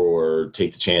 or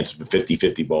take the chance of a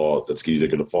 50-50 ball that's either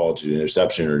going to fall to an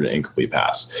interception or an incomplete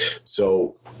pass.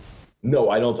 So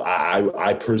no, I don't.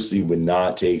 I personally would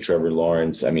not take Trevor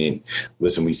Lawrence. I mean,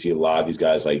 listen, we see a lot of these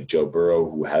guys like Joe Burrow,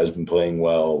 who has been playing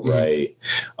well, right?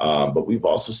 But we've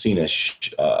also seen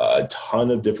a ton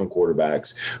of different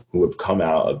quarterbacks who have come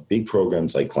out of big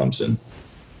programs like Clemson,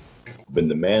 been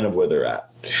the man of where they're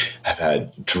at, have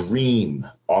had dream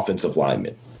offensive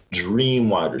linemen, dream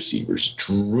wide receivers,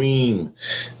 dream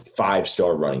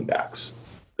 5-star running backs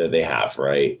that they have,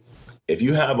 right? If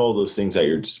you have all those things at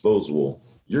your disposal,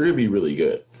 you're going to be really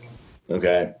good,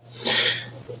 okay?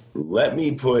 Let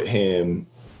me put him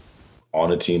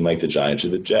on a team like the Giants or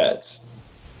the Jets.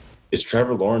 Is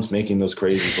Trevor Lawrence making those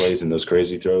crazy plays and those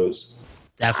crazy throws?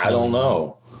 Definitely. I don't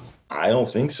know. I don't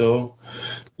think so.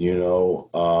 He's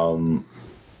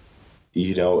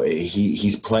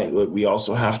playing. Look, we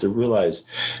also have to realize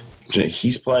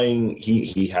he's playing.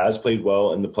 He has played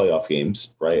well in the playoff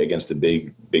games, right, against the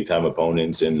big time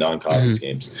opponents in non-conference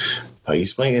games. But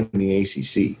he's playing in the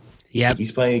ACC. Yep.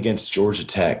 He's playing against Georgia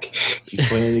Tech. He's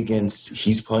playing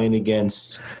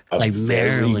against a like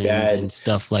very Maryland bad and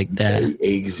stuff like that.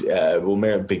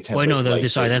 Maryland Big Ten. Well, no,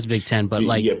 that's Big Ten, but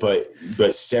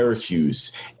but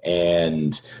Syracuse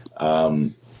and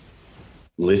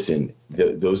listen,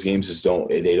 those games just don't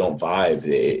vibe.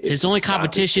 His only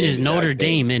competition is Notre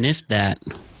Dame, and if that.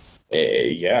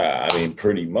 Yeah, I mean,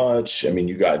 pretty much. I mean,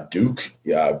 you got Duke,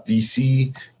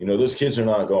 BC. Those kids are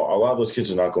not going. A lot of those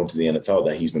kids are not going to the NFL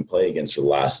that he's been playing against for the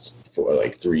last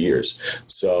 3 years.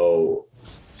 So,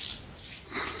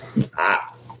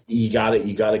 you got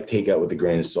to take out with a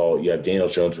grain of salt. You have Daniel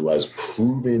Jones, who has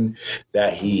proven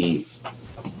that he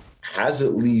has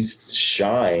at least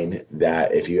shine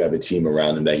that if you have a team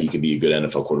around him that he could be a good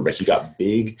NFL quarterback. He got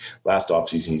big last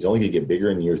offseason. He's only going to get bigger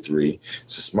in year 3.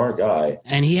 He's a smart guy.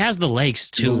 And he has the legs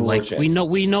too. We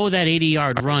know that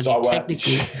 80-yard run.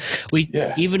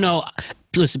 Even though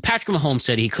Patrick Mahomes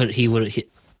said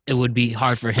it would be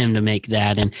hard for him to make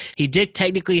that, and he did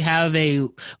technically have a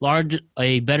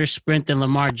better sprint than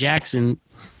Lamar Jackson,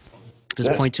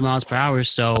 just 0.2 miles per hour.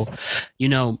 So,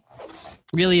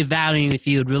 really evaluating with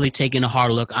you, really taking a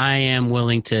hard look. I am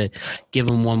willing to give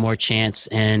him one more chance.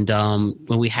 And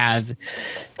when we have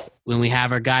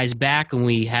our guys back, and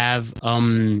we have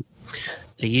a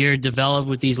year developed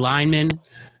with these linemen,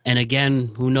 and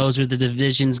again, who knows where the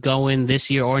division's going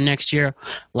this year or next year?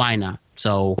 Why not?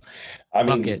 So, I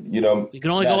mean, we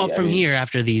can only go up from here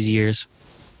after these years.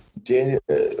 Daniel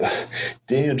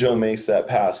Jones makes that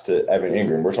pass to Evan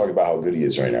Ingram. We're talking about how good he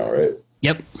is right now, right?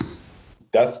 Yep.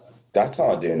 That's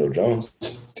not Daniel Jones.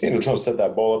 Daniel Jones set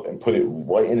that ball up and put it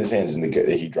right in his hands, and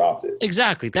he dropped it.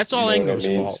 Exactly. That's all Ingram's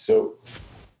fault. So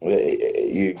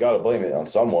you got to blame it on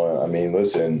someone. I mean,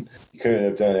 listen, you couldn't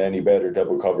have done it any better.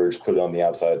 Double coverage, put it on the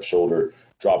outside shoulder,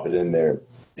 drop it in there.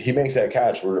 He makes that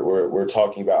catch. We're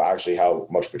talking about actually how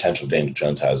much potential Daniel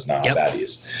Jones has, not how bad he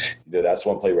is. That's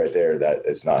one play right there that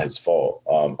it's not his fault.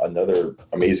 Another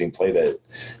amazing play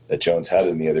that Jones had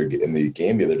in the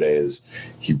game the other day is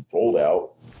he rolled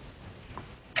out,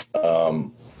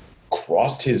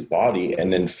 crossed his body,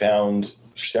 and then found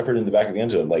Shepard in the back of the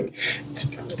end zone,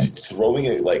 throwing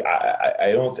it.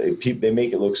 I don't think they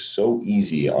make it look so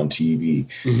easy on TV,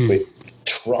 but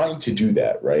trying to do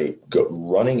that, right?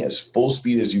 Running as full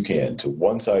speed as you can to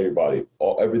one side of your body,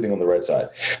 everything on the right side,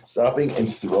 stopping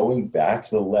and throwing back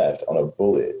to the left on a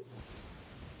bullet.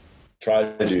 Try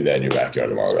to do that in your backyard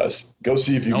tomorrow, guys. Go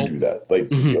see if you can do that.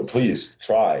 Please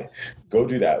try. Go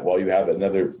do that while you have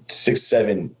another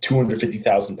 6'7",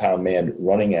 250,000-pound man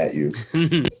running at you,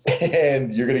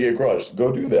 and you're going to get crushed.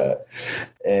 Go do that.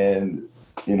 And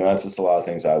that's just a lot of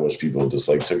things I wish people just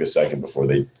like took a second before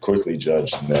they quickly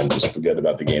judged and then just forget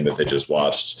about the game that they just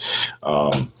watched.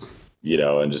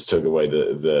 And just took away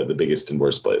the biggest and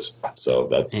worst plays. So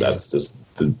that's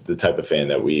just the type of fan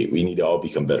that we need to all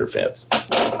become better fans.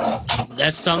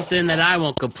 That's something that I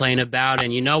won't complain about.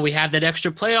 And, we have that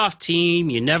extra playoff team.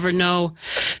 You never know.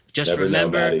 Just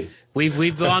remember,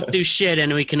 we've gone through shit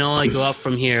and we can only go up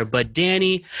from here. But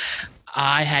Danny,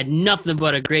 I had nothing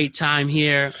but a great time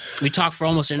here. We talked for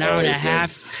almost an hour and a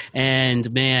half,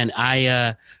 and man,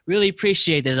 I really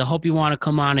appreciate this. I hope you want to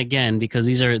come on again because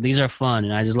these are fun,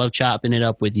 and I just love chopping it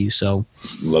up with you. So,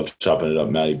 love chopping it up,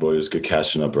 Matty boy. It was good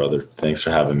catching up, brother. Thanks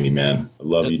for having me, man. I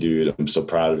love you, dude. I'm so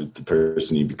proud of the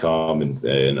person you become,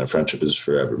 and our friendship is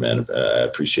forever, man. I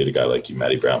appreciate a guy like you,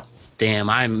 Matty Brown. Damn,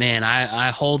 I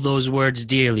hold those words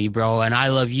dearly, bro, and I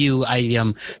love you. I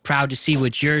am proud to see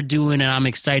what you're doing, and I'm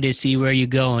excited to see where you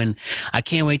go, and I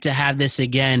can't wait to have this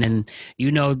again. And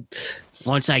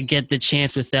once I get the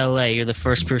chance with LA, you're the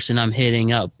first person I'm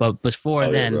hitting up. But before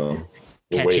then,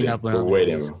 catching up with We're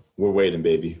waiting,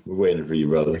 baby. We're waiting for you,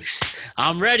 brother.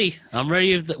 I'm ready.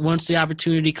 Once the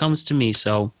opportunity comes to me.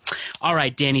 So, all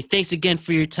right, Danny, thanks again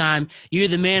for your time. You're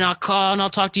the man. I'll call, and I'll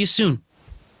talk to you soon.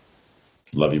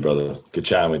 Love you, brother. Good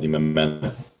chatting with you, my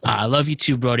man. I love you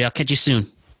too, Brody. I'll catch you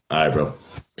soon. All right, bro.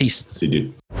 Peace. See you,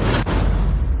 dude.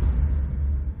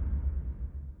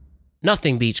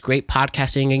 Nothing beats great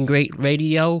podcasting and great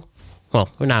radio. Well,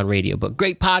 we're not radio, but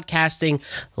great podcasting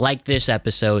like this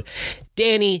episode.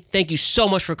 Danny, thank you so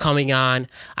much for coming on.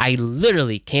 I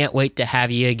literally can't wait to have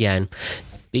you again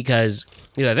because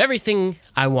you have everything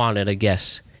I wanted, I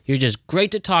guess. You're just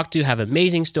great to talk to, have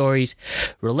amazing stories,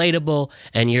 relatable,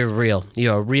 and you're real.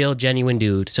 You're a real, genuine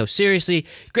dude. So seriously,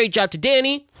 great job to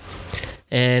Danny.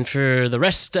 And for the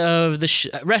rest of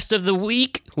the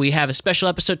week, we have a special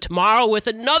episode tomorrow with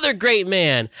another great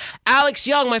man, Alex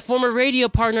Young, my former radio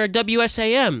partner at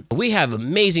WSAM. We have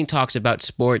amazing talks about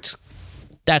sports.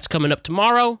 That's coming up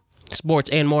tomorrow. Sports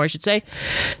and more, I should say.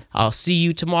 I'll see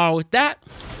you tomorrow with that.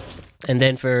 And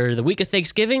then for the week of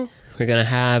Thanksgiving, we're going to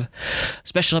have a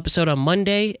special episode on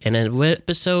Monday and an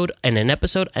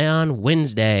episode on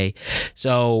Wednesday.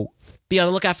 So be on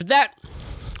the lookout for that.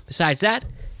 Besides that,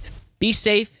 be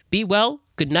safe, be well,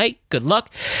 good night, good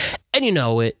luck, and you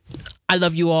know it. I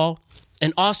love you all.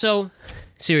 And also,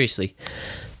 seriously,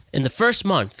 in the first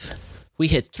month, we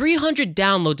hit 300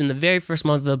 downloads in the very first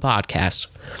month of the podcast.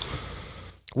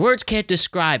 Words can't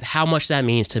describe how much that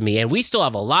means to me. And we still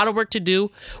have a lot of work to do.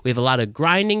 We have a lot of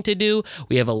grinding to do.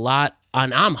 We have a lot,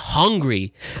 and I'm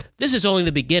hungry. This is only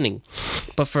the beginning.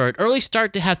 But for an early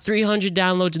start to have 300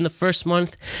 downloads in the first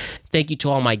month, thank you to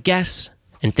all my guests,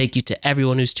 and thank you to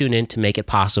everyone who's tuned in to make it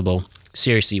possible.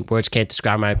 Seriously, words can't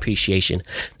describe my appreciation.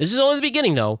 This is only the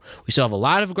beginning, though. We still have a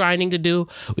lot of grinding to do.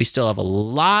 We still have a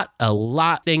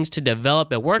lot things to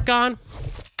develop and work on.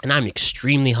 And I'm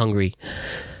extremely hungry.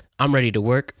 I'm ready to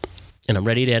work, and I'm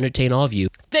ready to entertain all of you.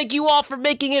 Thank you all for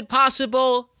making it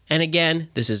possible. And again,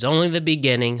 this is only the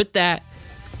beginning. With that,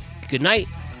 good night,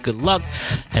 good luck,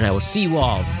 and I will see you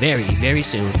all very, very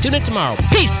soon. Tune in tomorrow.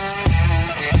 Peace!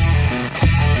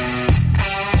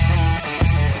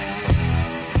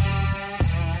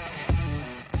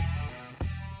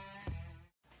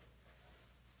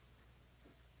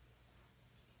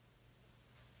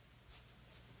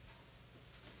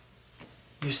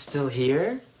 You're still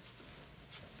here?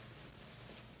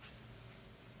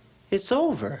 It's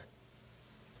over.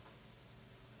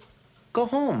 Go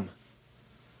home.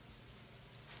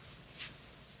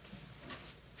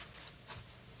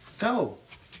 Go.